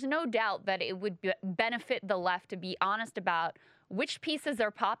 And there's no doubt that it would benefit the left to be honest about which pieces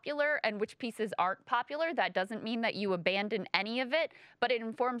are popular and which pieces aren't popular. That doesn't mean that you abandon any of it, but it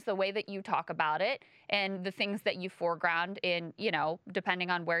informs the way that you talk about it and the things that you foreground in, depending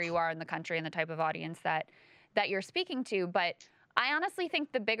on where you are in the country and the type of audience that you're speaking to. But I honestly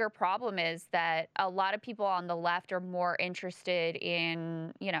think the bigger problem is that a lot of people on the left are more interested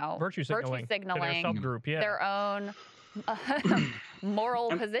in, virtue signaling their subgroup, their own moral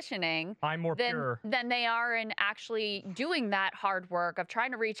positioning than they are in actually doing that hard work of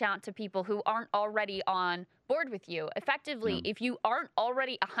trying to reach out to people who aren't already on board with you. Effectively, if you aren't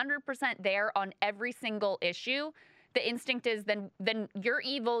already 100% there on every single issue, the instinct is then you're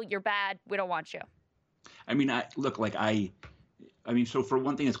evil, you're bad, we don't want you. I mean, so for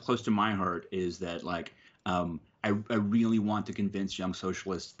one thing that's close to my heart is that I really want to convince young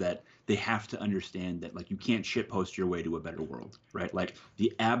socialists that they have to understand that you can't shitpost your way to a better world, right? Like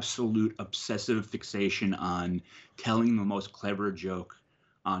the absolute obsessive fixation on telling the most clever joke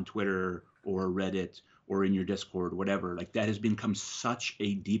on Twitter or Reddit or in your Discord, whatever, that has become such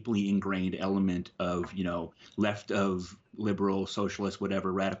a deeply ingrained element of, left of liberal, socialist,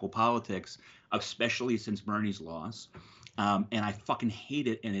 whatever, radical politics, especially since Bernie's loss. And I fucking hate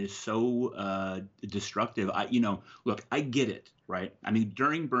it, and it is so destructive. Look, I get it, right? I mean,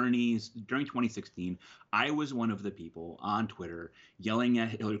 during 2016, I was one of the people on Twitter yelling at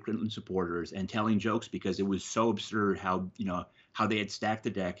Hillary Clinton supporters and telling jokes because it was so absurd how they had stacked the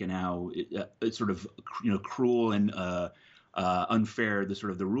deck and how it's sort of cruel and unfair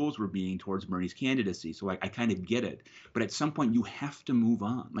the rules were being towards Bernie's candidacy. So I kind of get it, but at some point you have to move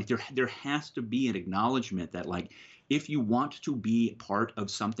on. There has to be an acknowledgement that if you want to be part of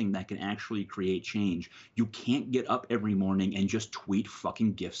something that can actually create change, you can't get up every morning and just tweet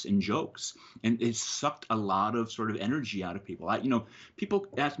fucking gifs and jokes. And it sucked a lot of sort of energy out of people. People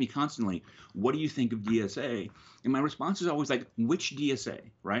ask me constantly, what do you think of DSA? And my response is always like, which DSA,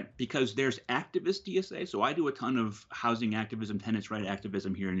 right? Because there's activist DSA. So I do a ton of housing activism, tenants' right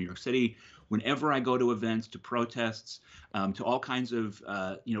activism here in New York City. Whenever I go to events, to protests, to all kinds of,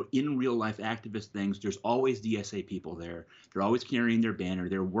 in real life activist things, there's always DSA people there. They're always carrying their banner.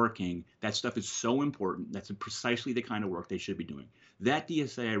 They're working. That stuff is so important. That's precisely the kind of work they should be doing. That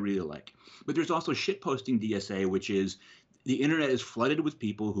DSA I really like. But there's also shitposting DSA, which is the internet is flooded with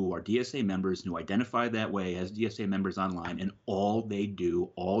people who are DSA members and who identify that way as DSA members online, and all they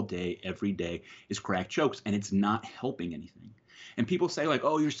do all day, every day, is crack jokes, and it's not helping anything. And people say like,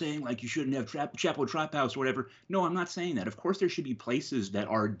 oh, you're saying like you shouldn't have Chapel Trap House or whatever. No, I'm not saying that. Of course, there should be places that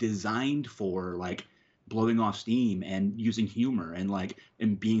are designed for like blowing off steam and using humor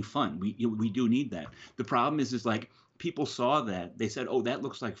and being fun. We do need that. The problem is like people saw that, they said, oh, that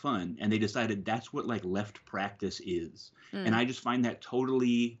looks like fun, and they decided that's what like left practice is. And I just find that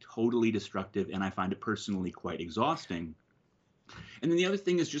totally, totally destructive, and I find it personally quite exhausting. And then the other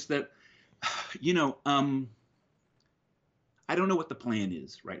thing is just that, I don't know what the plan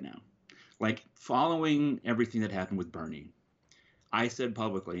is right now. Like, following everything that happened with Bernie, I said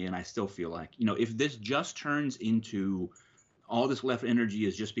publicly, and I still feel like, if this just turns into all this left energy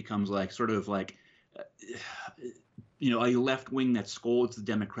just becomes like sort of like, a left wing that scolds the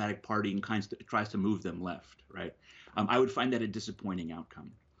Democratic Party and tries to move them left, right? I would find that a disappointing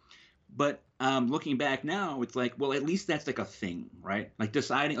outcome. But looking back now, it's like, well, at least that's like a thing, right? Like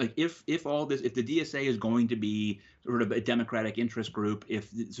deciding, like if the DSA is going to be sort of a Democratic interest group, if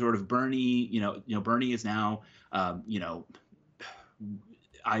sort of Bernie, Bernie is now, I'm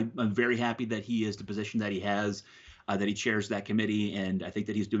very happy that he is the position that he has, that he chairs that committee, and I think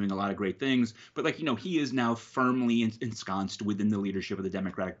that he's doing a lot of great things. But he is now firmly ensconced within the leadership of the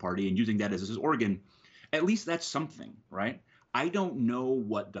Democratic Party and using that as his organ. At least that's something, right? I don't know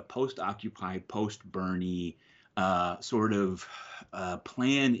what the post-Occupy, post-Bernie sort of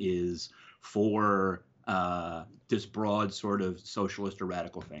plan is for this broad sort of socialist or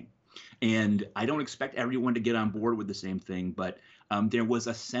radical thing. And I don't expect everyone to get on board with the same thing, but there was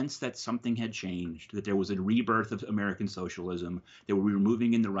a sense that something had changed, that there was a rebirth of American socialism, that we were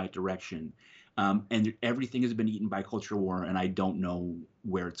moving in the right direction. And everything has been eaten by culture war, and I don't know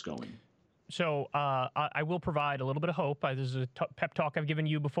where it's going. So I will provide a little bit of hope. This is a pep talk I've given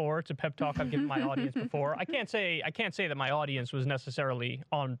you before. It's a pep talk I've given my audience before. I can't say that my audience was necessarily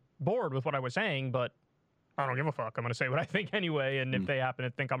on board with what I was saying, but I don't give a fuck. I'm going to say what I think anyway, and if they happen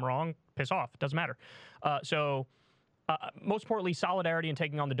to think I'm wrong, piss off. It doesn't matter. Most importantly, solidarity and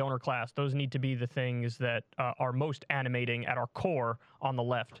taking on the donor class. Those need to be the things that are most animating at our core on the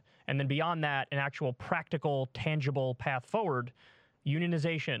left. And then beyond that, an actual practical, tangible path forward,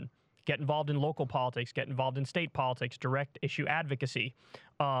 unionization. Get involved in local politics, get involved in state politics, direct issue advocacy.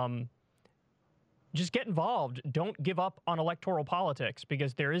 Just get involved. Don't give up on electoral politics,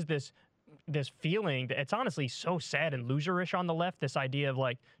 because there is this feeling that it's honestly so sad and loserish on the left, this idea of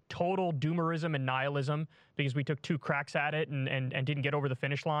like total doomerism and nihilism because we took 2 cracks at it and didn't get over the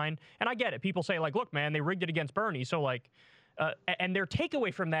finish line. And I get it. People say like, look, man, they rigged it against Bernie. So like, and their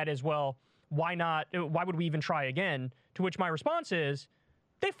takeaway from that is, well, why not? Why would we even try again? To which my response is,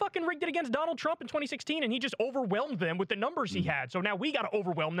 they fucking rigged it against Donald Trump in 2016, and he just overwhelmed them with the numbers he had. So now we got to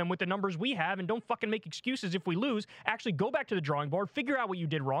overwhelm them with the numbers we have, and don't fucking make excuses if we lose. Actually go back to the drawing board, figure out what you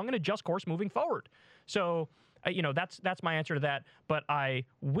did wrong, and adjust course moving forward. So, that's my answer to that. But I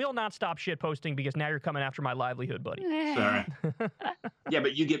will not stop shit posting because now you're coming after my livelihood, buddy. Sorry. Yeah,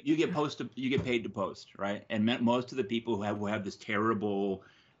 but you get paid to post, right? And most of the people who have this terrible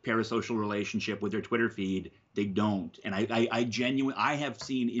parasocial relationship with their Twitter feed, they don't. And I have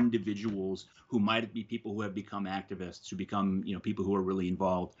seen individuals who might be people who have become activists, who become, people who are really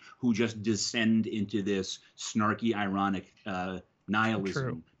involved, who just descend into this snarky, ironic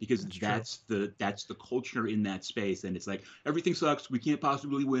nihilism, because that's the culture in that space. And it's like, everything sucks, we can't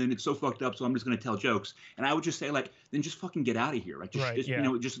possibly win, it's so fucked up, so I'm just going to tell jokes. And I would just say, like, then just fucking get out of here, right?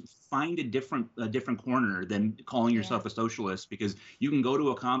 Just find a different corner than calling yourself a socialist, because you can go to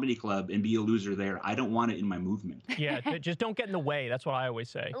a comedy club and be a loser there. I don't want it in my movement. Yeah, just don't get in the way. That's what I always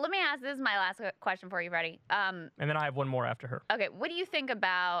say. Let me ask, this is my last question for you, Freddie. And then I have one more after her. Okay, what do you think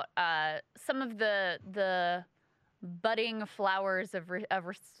about some of the budding flowers of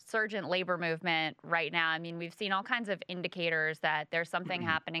resurgent labor movement right now. I mean, we've seen all kinds of indicators that there's something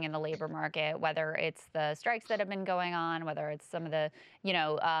happening in the labor market, whether it's the strikes that have been going on, whether it's some of the,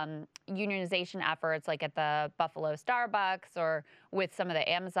 unionization efforts like at the Buffalo Starbucks or with some of the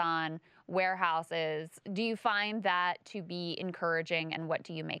Amazon warehouses. Do you find that to be encouraging, and what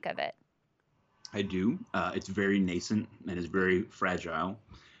do you make of it? I do. It's very nascent and it's very fragile.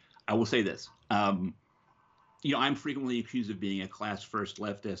 I will say this. I'm frequently accused of being a class-first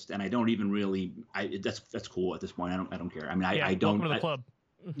leftist, and I don't even really. That's cool at this point. I don't care. I mean, I don't. Welcome to the club.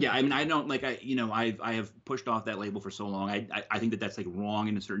 Yeah, I mean, I don't like. I have pushed off that label for so long. I think that that's like wrong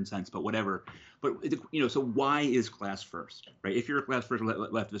in a certain sense, but whatever. But so why is class first, right? If you're a class first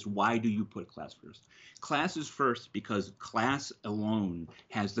leftist, why do you put class first? Class is first because class alone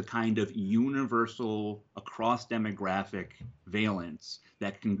has the kind of universal across demographic valence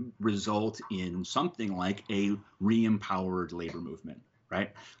that can result in something like a re-empowered labor movement,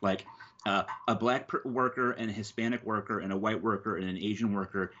 right? Like. A black worker and a Hispanic worker and a white worker and an Asian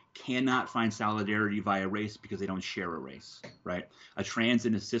worker cannot find solidarity via race because they don't share a race, right? A trans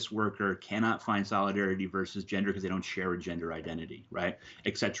and a cis worker cannot find solidarity versus gender because they don't share a gender identity, right?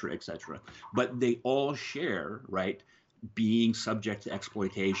 Et cetera, et cetera. But they all share, right, being subject to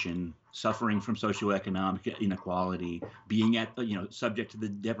exploitation, suffering from socioeconomic inequality, being subject to the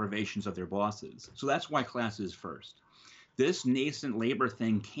deprivations of their bosses. So that's why class is first. This nascent labor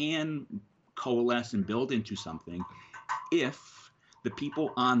thing can coalesce and build into something if the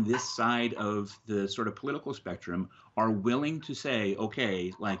people on this side of the sort of political spectrum are willing to say,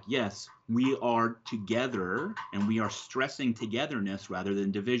 okay, like, yes, we are together and we are stressing togetherness rather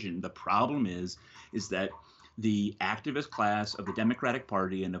than division. The problem is that the activist class of the Democratic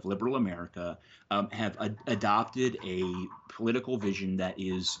Party and of liberal America have adopted a political vision that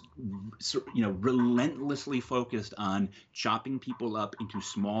is, relentlessly focused on chopping people up into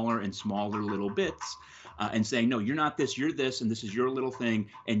smaller and smaller little bits and saying, no, you're not this, you're this, and this is your little thing,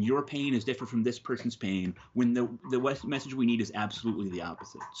 and your pain is different from this person's pain, when the message we need is absolutely the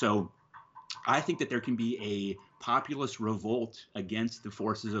opposite. So I think that there can be a populist revolt against the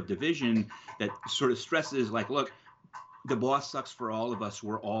forces of division that sort of stresses like, look, the boss sucks for all of us.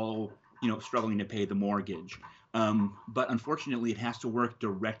 We're all, struggling to pay the mortgage. But unfortunately, it has to work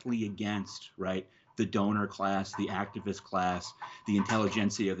directly against, right, the donor class, the activist class, the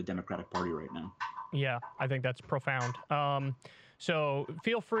intelligentsia of the Democratic Party right now. Yeah, I think that's profound. So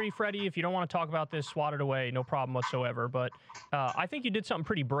feel free, Freddie, if you don't want to talk about this, swat it away, no problem whatsoever. But I think you did something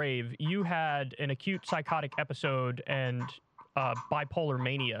pretty brave. You had an acute psychotic episode and bipolar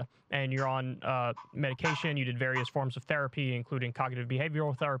mania, and you're on medication. You did various forms of therapy, including cognitive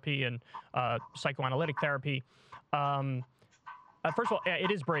behavioral therapy and psychoanalytic therapy. First of all,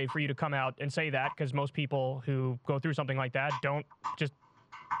 it is brave for you to come out and say that, because most people who go through something like that don't just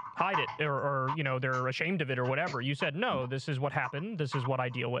hide it or they're ashamed of it or whatever. You said, no, this is what happened. This is what I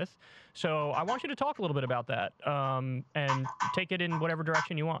deal with. So I want you to talk a little bit about that and take it in whatever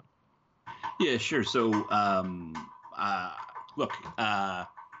direction you want. Yeah, sure. So, look,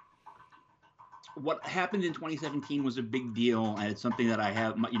 what happened in 2017 was a big deal, and it's something that I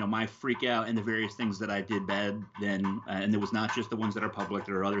have, my freak out and the various things that I did bad then, and there was not just the ones that are public.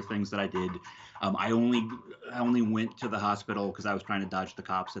 There are other things that I did. I only went to the hospital because I was trying to dodge the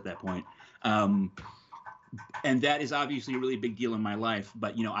cops at that point. And that is obviously a really big deal in my life.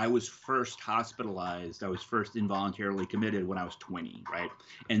 But, I was first hospitalized. I was first involuntarily committed when I was 20, right?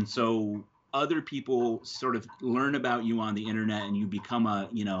 And so other people sort of learn about you on the internet, and you become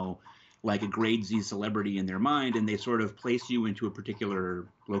like a grade Z celebrity in their mind, and they sort of place you into a particular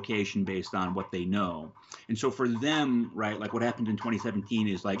location based on what they know. And so for them, right, like what happened in 2017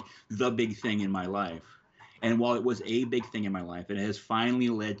 is like the big thing in my life. And while it was a big thing in my life, it has finally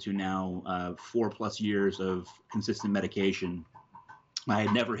led to now 4+ years of consistent medication. I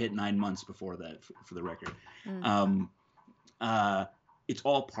had never hit 9 months before that, for the record. It's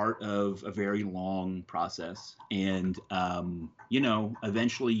all part of a very long process. And,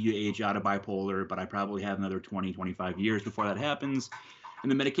 eventually you age out of bipolar, but I probably have another 20, 25 years before that happens. And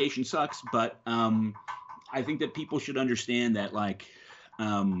the medication sucks. But I think that people should understand that, like,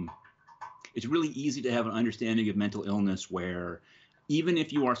 it's really easy to have an understanding of mental illness where even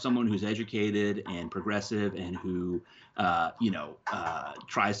if you are someone who's educated and progressive and who,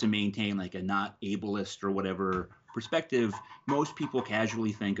 tries to maintain like a not ableist or whatever perspective, most people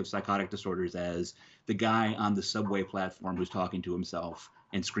casually think of psychotic disorders as the guy on the subway platform who's talking to himself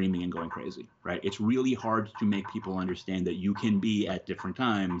and screaming and going crazy, right? It's really hard to make people understand that you can be at different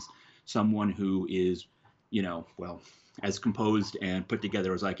times someone who is well, as composed and put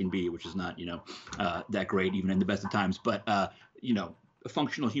together as I can be, which is not, that great even in the best of times, but, a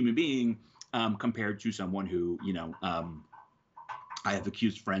functional human being compared to someone who, I have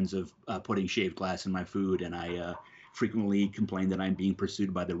accused friends of putting shaved glass in my food, and I frequently complain that I'm being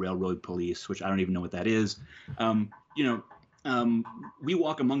pursued by the railroad police, which I don't even know what that is. We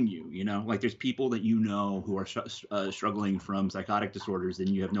walk among you, like there's people that who are struggling from psychotic disorders and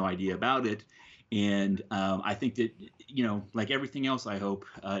you have no idea about it. And I think that, like everything else, I hope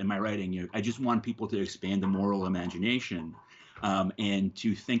in my writing, I just want people to expand the moral imagination and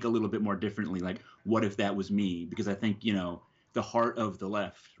to think a little bit more differently. Like, what if that was me? Because I think, the heart of the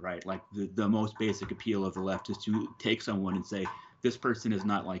left, right? Like the most basic appeal of the left is to take someone and say, this person is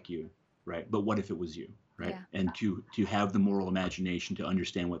not like you, right? But what if it was you, right? Yeah. And to have the moral imagination to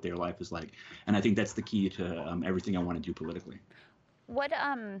understand what their life is like. And I think that's the key to everything I want to do politically. What,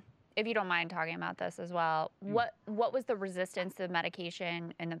 if you don't mind talking about this as well, what was the resistance to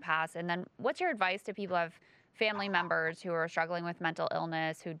medication in the past? And then what's your advice to people who have family members who are struggling with mental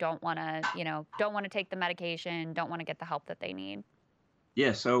illness, who don't want to take the medication, don't want to get the help that they need?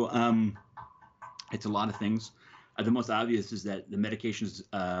 Yeah, so it's a lot of things. The most obvious is that the medications,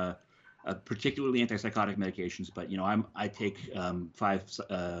 particularly antipsychotic medications, but I take 5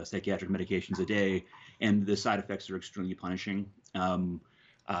 psychiatric medications a day, and the side effects are extremely punishing.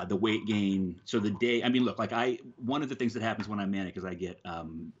 The weight gain. So the day, look, one of the things that happens when I'm manic is I get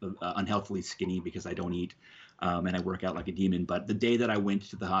unhealthily skinny because I don't eat and I work out like a demon. But the day that I went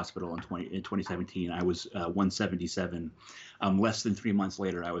to the hospital in 2017, I was 177. Less than 3 months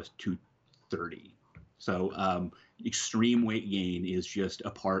later, I was 230. So extreme weight gain is just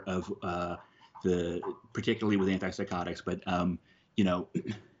a part of particularly with antipsychotics, but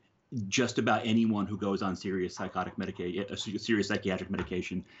just about anyone who goes on serious psychiatric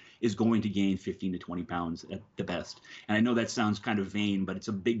medication is going to gain 15 to 20 pounds at the best. And I know that sounds kind of vain, but it's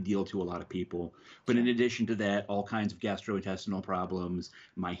a big deal to a lot of people. But in addition to that, all kinds of gastrointestinal problems,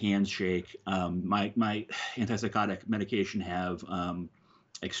 my hands shake, my antipsychotic medication have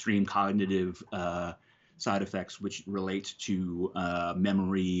extreme cognitive side effects, which relate to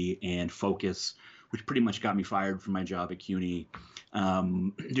memory and focus, which pretty much got me fired from my job at CUNY.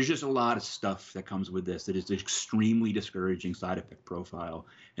 There's just a lot of stuff that comes with this that is an extremely discouraging side effect profile,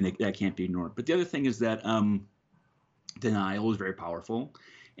 and that can't be ignored. But the other thing is that denial is very powerful.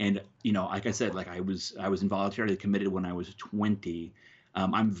 And, like I said, I was involuntarily committed when I was 20.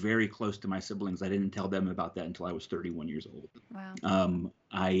 I'm very close to my siblings. I didn't tell them about that until I was 31 years old. Wow.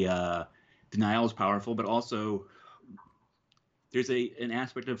 Denial is powerful, but also there's an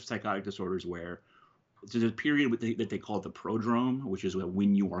aspect of psychotic disorders where there's a period that they call the prodrome, which is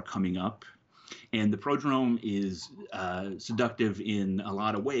when you are coming up. And the prodrome is seductive in a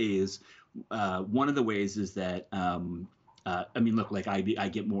lot of ways. One of the ways is that, I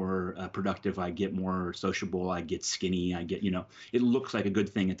get more productive, I get more sociable, I get skinny, it looks like a good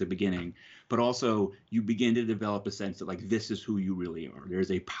thing at the beginning. But also you begin to develop a sense that this is who you really are.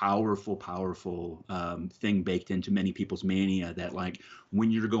 There's a powerful, powerful thing baked into many people's mania that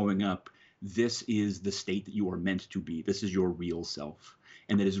when you're going up, this is the state that you are meant to be. This is your real self.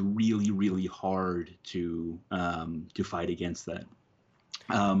 And that is really, really hard to fight against that.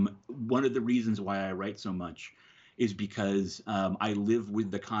 One of the reasons why I write so much is because I live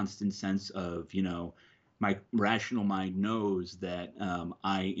with the constant sense of, my rational mind knows that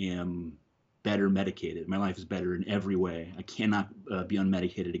I am better medicated. My life is better in every way. I cannot be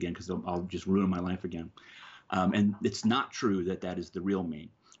unmedicated again because I'll just ruin my life again. And it's not true that is the real me.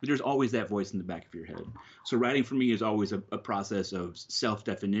 But there's always that voice in the back of your head. So writing for me is always a process of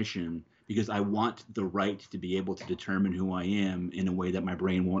self-definition, because I want the right to be able to determine who I am in a way that my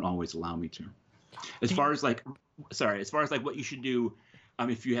brain won't always allow me to. As far as what you should do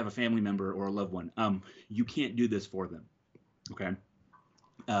if you have a family member or a loved one, you can't do this for them, okay?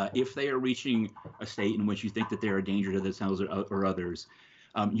 If they are reaching a state in which you think that they're a danger to themselves or others,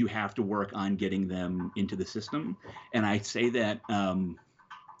 you have to work on getting them into the system. And I say that,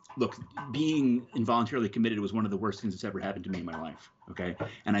 look, being involuntarily committed was one of the worst things that's ever happened to me in my life. Okay.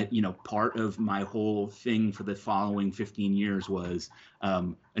 And part of my whole thing for the following 15 years was a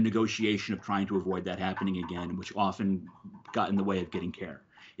negotiation of trying to avoid that happening again, which often got in the way of getting care.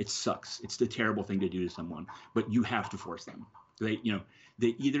 It sucks. It's the terrible thing to do to someone, but you have to force them.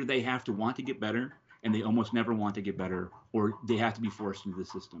 They have to want to get better, and they almost never want to get better, or they have to be forced into the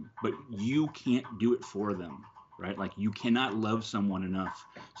system, but you can't do it for them. Right? You cannot love someone enough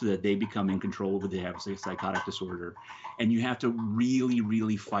so that they become in control when they have a psychotic disorder. And you have to really,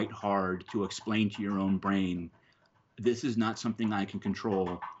 really fight hard to explain to your own brain, this is not something I can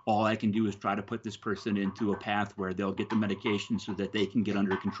control. All I can do is try to put this person into a path where they'll get the medication so that they can get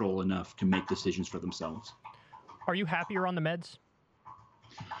under control enough to make decisions for themselves. Are you happier on the meds?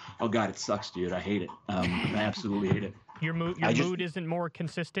 Oh God, it sucks, dude. I hate it. I absolutely hate it. Your mood isn't more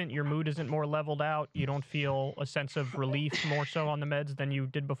consistent. Your mood isn't more leveled out. You don't feel a sense of relief more so on the meds than you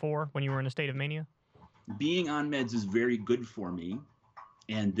did before when you were in a state of mania? Being on meds is very good for me.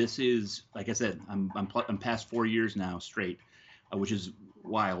 And this is, like I said, I'm past 4 years now straight, which is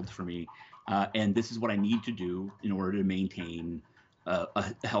wild for me. And this is what I need to do in order to maintain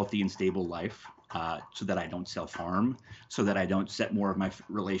a healthy and stable life, so that I don't self-harm, so that I don't set more of my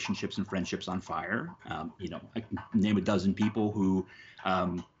relationships and friendships on fire. I can name a dozen people who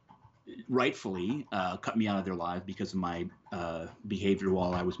rightfully cut me out of their lives because of my behavior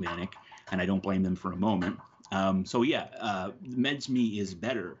while I was manic, and I don't blame them for a moment. Meds me is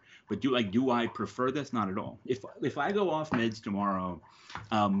better, but do I prefer this? Not at all. If I go off meds tomorrow,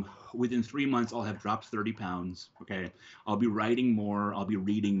 within 3 months I'll have dropped 30 pounds. Okay, I'll be writing more. I'll be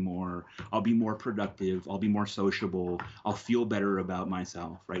reading more. I'll be more productive. I'll be more sociable. I'll feel better about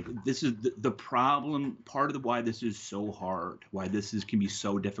myself. Right. This is the problem. Part of why this is so hard, why this can be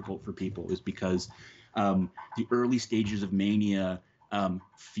so difficult for people, is because the early stages of mania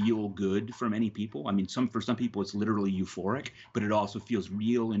feel good for many people. I mean, for some people it's literally euphoric, but it also feels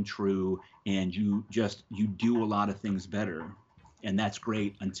real and true, and you do a lot of things better, and that's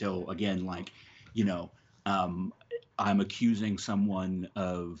great until, again, I'm accusing someone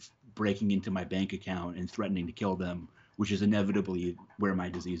of breaking into my bank account and threatening to kill them, which is inevitably where my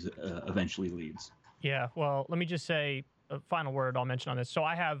disease eventually leads. Yeah, well, let me just say a final word I'll mention on this. So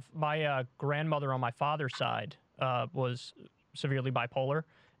I have my grandmother on my father's side was severely bipolar,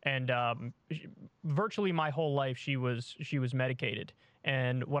 and virtually my whole life she was medicated.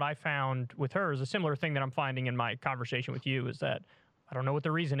 And what I found with her is a similar thing that I'm finding in my conversation with you, is that I don't know what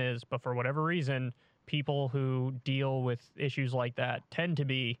the reason is, but for whatever reason, people who deal with issues like that tend to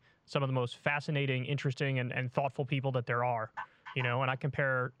be some of the most fascinating, interesting, and thoughtful people that there are. And I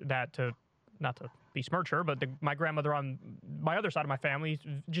compare that to, not to besmirch her, but my grandmother on my other side of my family,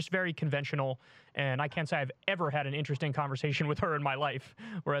 just very conventional, and I can't say I've ever had an interesting conversation with her in my life,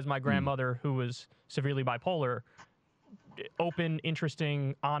 whereas my grandmother, who was severely bipolar, open,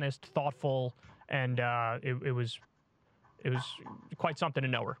 interesting, honest, thoughtful, and it was quite something to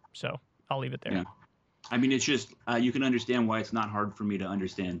know her. So I'll leave it there. Yeah. I mean, it's just, you can understand why it's not hard for me to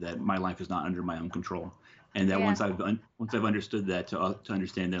understand that my life is not under my own control, and that once I've understood that, to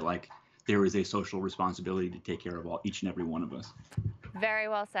understand that, like, there is a social responsibility to take care of each and every one of us. Very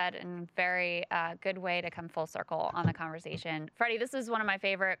well said, and very good way to come full circle on the conversation. Freddie, this is one of my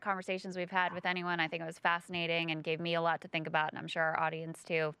favorite conversations we've had with anyone. I think it was fascinating and gave me a lot to think about, and I'm sure our audience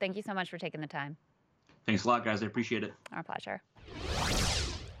too. Thank you so much for taking the time. Thanks a lot, guys. I appreciate it. Our pleasure.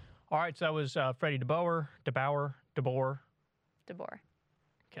 All right, so that was Freddie DeBoer. DeBoer.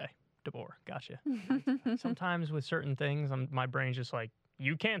 Okay, DeBoer. Gotcha. Sometimes with certain things, my brain's just like,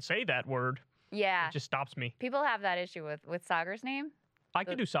 you can't say that word. Yeah. It just stops me. People have that issue with Sagar's name. I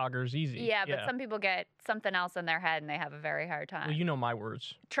can do Sagar's easy. Yeah, but some people get something else in their head and they have a very hard time. Well, you know my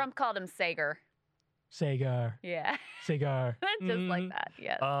words. Trump called him Sagar. Sagar. Yeah. Sagar. Just like that,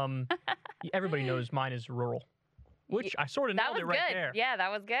 yes. Everybody knows mine is rural. Which I sort of nailed it right there. Yeah, that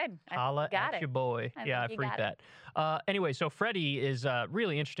was good. Holla at your boy. I freaked that. Anyway, so Freddie is a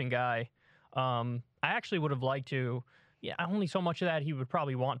really interesting guy. I actually would have liked to, only so much of that he would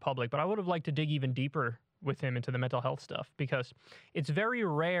probably want public, but I would have liked to dig even deeper with him into the mental health stuff, because it's very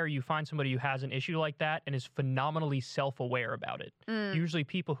rare you find somebody who has an issue like that and is phenomenally self-aware about it. Usually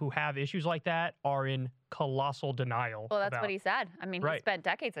people who have issues like that are in colossal denial. Well, that's what he said. I mean, he spent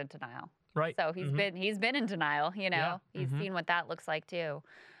decades in denial. Right. So he's been in denial, He's seen what that looks like too.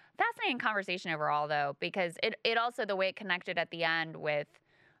 Fascinating conversation overall though, because it also, the way it connected at the end with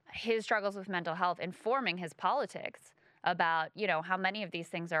his struggles with mental health informing his politics about, how many of these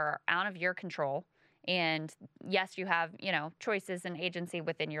things are out of your control. And yes, you have, choices and agency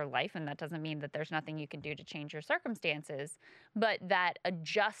within your life, and that doesn't mean that there's nothing you can do to change your circumstances, but that a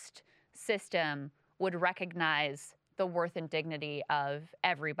just system would recognize the worth and dignity of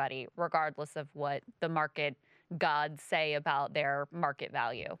everybody, regardless of what the market gods say about their market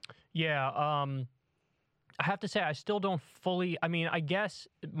value. Yeah, I have to say I still don't fully, I guess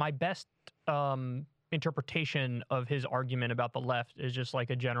my best interpretation of his argument about the left is just like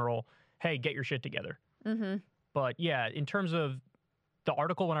a general, hey, get your shit together. But yeah, in terms of the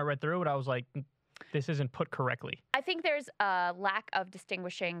article, when I read through it, I was like, this isn't put correctly. I think there's a lack of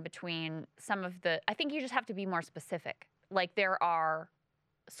distinguishing between some of the, I think you just have to be more specific. Like there are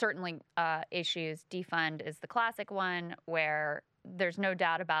certainly issues. Defund is the classic one where there's no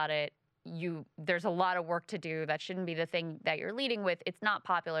doubt about it. There's a lot of work to do. That shouldn't be the thing that you're leading with. It's not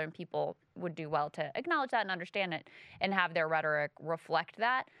popular, and people would do well to acknowledge that and understand it and have their rhetoric reflect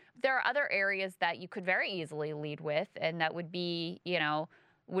that. There are other areas that you could very easily lead with, and that would be,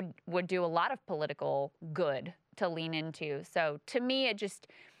 would do a lot of political good to lean into. So to me,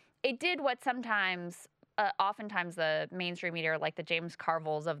 it did what sometimes oftentimes the mainstream media, like the James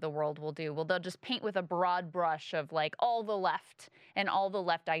Carvilles of the world, will do. Well, they'll just paint with a broad brush of like all the left and all the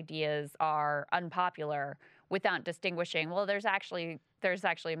left ideas are unpopular without distinguishing. Well, there's actually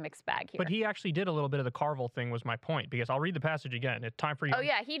a mixed bag here. But he actually did a little bit of the Carville thing, was my point, because I'll read the passage again. It's time for young, oh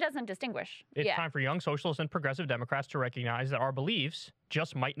yeah, he doesn't distinguish. It's time for young socialists and progressive Democrats to recognize that our beliefs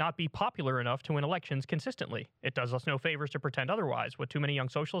just might not be popular enough to win elections consistently. It does us no favors to pretend otherwise. What too many young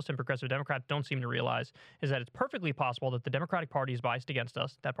socialists and progressive Democrats don't seem to realize is that it's perfectly possible that the Democratic Party is biased against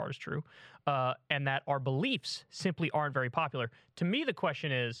us. That part is true. And that our beliefs simply aren't very popular. To me, the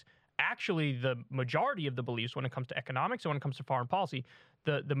question is, actually, the majority of the beliefs when it comes to economics and when it comes to foreign policy,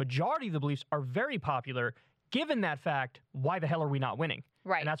 the majority of the beliefs are very popular. Given that fact, why the hell are we not winning?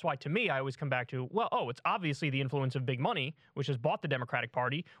 Right. And that's why, to me, I always come back to, it's obviously the influence of big money, which has bought the Democratic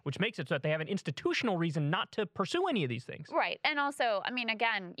Party, which makes it so that they have an institutional reason not to pursue any of these things. Right. And also, I mean,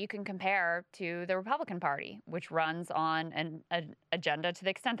 again, you can compare to the Republican Party, which runs on an agenda, to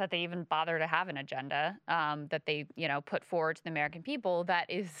the extent that they even bother to have an agenda that they, put forward to the American people, that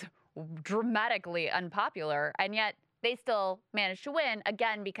is dramatically unpopular. And yet they still manage to win,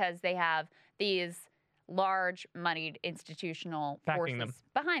 again, because they have these large, moneyed institutional forces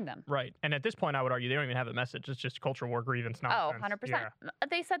behind them. Right. And at this point, I would argue they don't even have a message. It's just cultural war grievance nonsense. Oh, 100%. Yeah.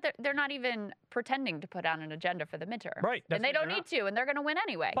 They said that they're not even pretending to put out an agenda for the midterm. Right. And they don't need to, and they're going to win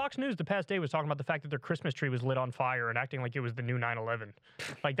anyway. Fox News the past day was talking about the fact that their Christmas tree was lit on fire and acting like it was the new 9/11.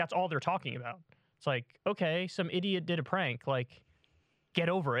 Like, that's all they're talking about. It's like, okay, some idiot did a prank. Like, get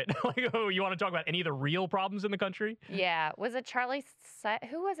over it. Like, oh, you want to talk about any of the real problems in the country? Yeah. Was it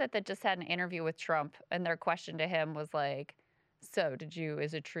who was it that just had an interview with Trump, and their question to him was like, so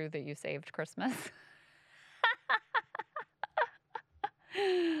is it true that you saved Christmas?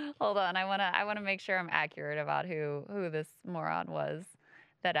 Hold on. I want to make sure I'm accurate about who this moron was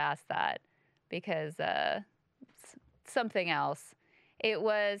that asked that, because something else. It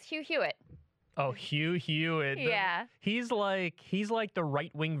was Hugh Hewitt. Oh, Hugh Hewitt. Yeah. He's like the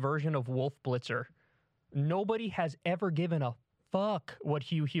right-wing version of Wolf Blitzer. Nobody has ever given a fuck what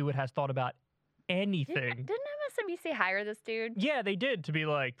Hugh Hewitt has thought about anything. Didn't MSNBC hire this dude? Yeah, they did, to be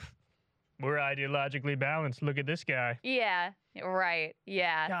like, we're ideologically balanced. Look at this guy. Yeah, right.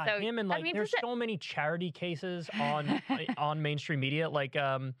 Yeah. God, so, him and there's so many charity cases on mainstream media. Like,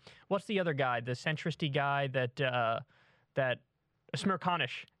 what's the other guy? The centrist-y guy that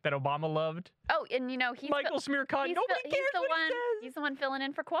Smirkanish that Obama loved. Oh, and he's Michael Smirkanish. Nobody cares what he says. He's the one filling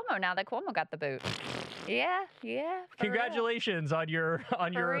in for Cuomo now that Cuomo got the boot. Yeah. Congratulations on your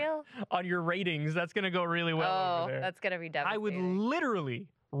ratings. That's gonna go really well over there. That's gonna be devastating. I would literally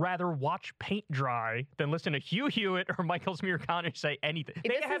rather watch paint dry than listen to Hugh Hewitt or Michael Smirkanish say anything.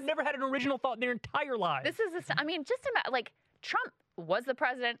 They have never had an original thought in their entire lives. Just imagine, like, Trump was the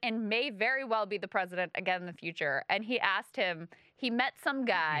president and may very well be the president again in the future. And he asked him, he met some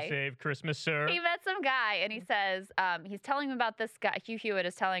guy. You saved Christmas, sir. He met some guy, and he says, he's telling him about this guy. Hugh Hewitt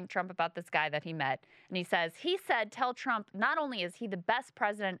is telling Trump about this guy that he met. And he said, tell Trump, not only is he the best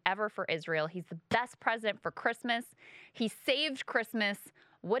president ever for Israel, he's the best president for Christmas. He saved Christmas.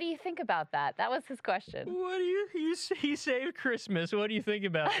 What do you think about that? That was his question. He saved Christmas. What do you think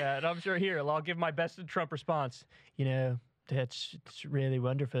about that? I'm sure I'll give my best Trump response. It's really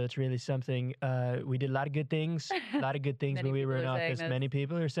wonderful. It's really something. We did a lot of good things. When we were in office. Many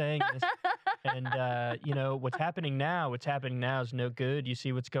people are saying this. And, what's happening now is no good. You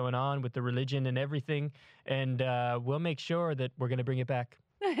see what's going on with the religion and everything. And we'll make sure that we're going to bring it back.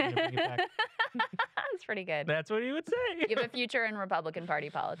 That's pretty good. That's what he would say. You have a future in Republican Party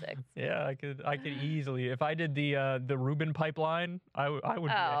politics. Yeah, I could easily. If I did the Rubin pipeline, I would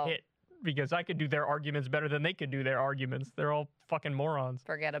be a hit. Because I could do their arguments better than they could do their arguments. They're all fucking morons.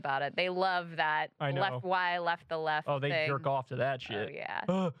 Forget about it. They love that left Y, left the left Oh, they thing. jerk off to that shit.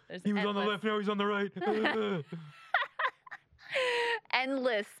 Oh, yeah. He was on the left, now he's on the right.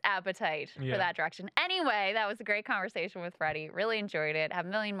 Endless appetite for that direction. Anyway, that was a great conversation with Freddie. Really enjoyed it. Have a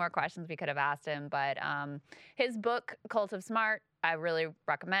million more questions we could have asked him. But his book, Cult of Smart, I really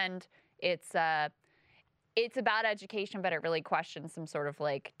recommend. It's about education, but it really questions some sort of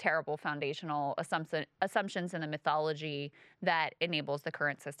like terrible foundational assumptions in the mythology that enables the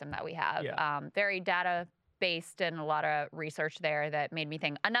current system that we have. Yeah. Very data based in a lot of research there that made me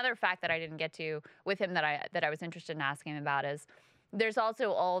think. Another fact that I didn't get to with him that I was interested in asking him about is there's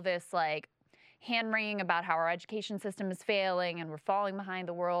also all this like hand-wringing about how our education system is failing and we're falling behind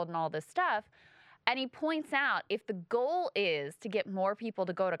the world and all this stuff. And he points out if the goal is to get more people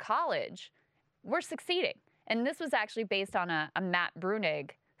to go to college, we're succeeding. And this was actually based on a Matt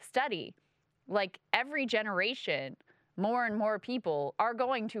Brunig study. Like every generation, more and more people are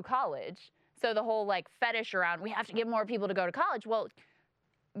going to college. So the whole like fetish around we have to get more people to go to college. Well,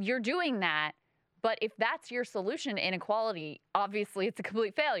 you're doing that. But if that's your solution to inequality, obviously it's a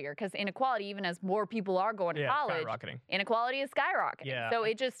complete failure because inequality, even as more people are going to college, inequality is skyrocketing. Yeah. So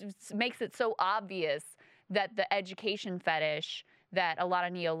it just makes it so obvious that the education fetish that a lot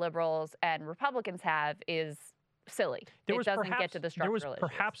of neoliberals and Republicans have is silly. It doesn't get to the structural issues. There was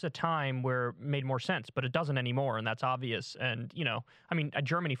perhaps a time where it made more sense, but it doesn't anymore, and that's obvious. And, you know, I mean,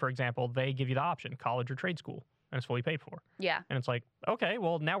 Germany, for example, they give you the option, college or trade school. And it's fully paid for. Yeah. And it's like, okay,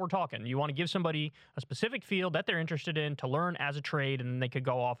 well, now we're talking. You want to give somebody a specific field that they're interested in to learn as a trade, and then they could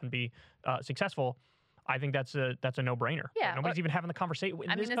go off and be successful. I think that's a no-brainer. Yeah. Nobody's even having the conversation.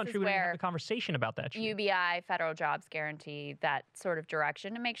 In this country, we don't have the conversation about that shit. UBI, federal jobs guarantee, that sort of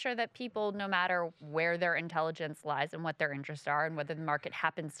direction to make sure that people, no matter where their intelligence lies and what their interests are and whether the market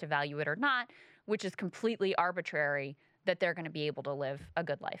happens to value it or not, which is completely arbitrary, that they're going to be able to live a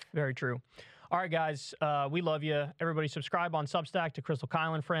good life. Very true. All right, guys, we love you. Everybody subscribe on Substack to Crystal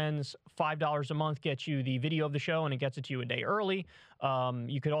Kyle and Friends. $5 a month gets you the video of the show, and it gets it to you a day early.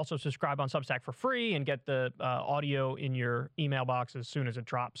 You could also subscribe on Substack for free and get the audio in your email box as soon as it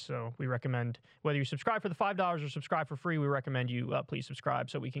drops. So we recommend, whether you subscribe for the $5 or subscribe for free, we recommend you please subscribe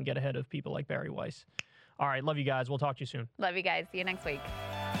so we can get ahead of people like Barry Weiss. All right, love you guys. We'll talk to you soon. Love you guys. See you next week.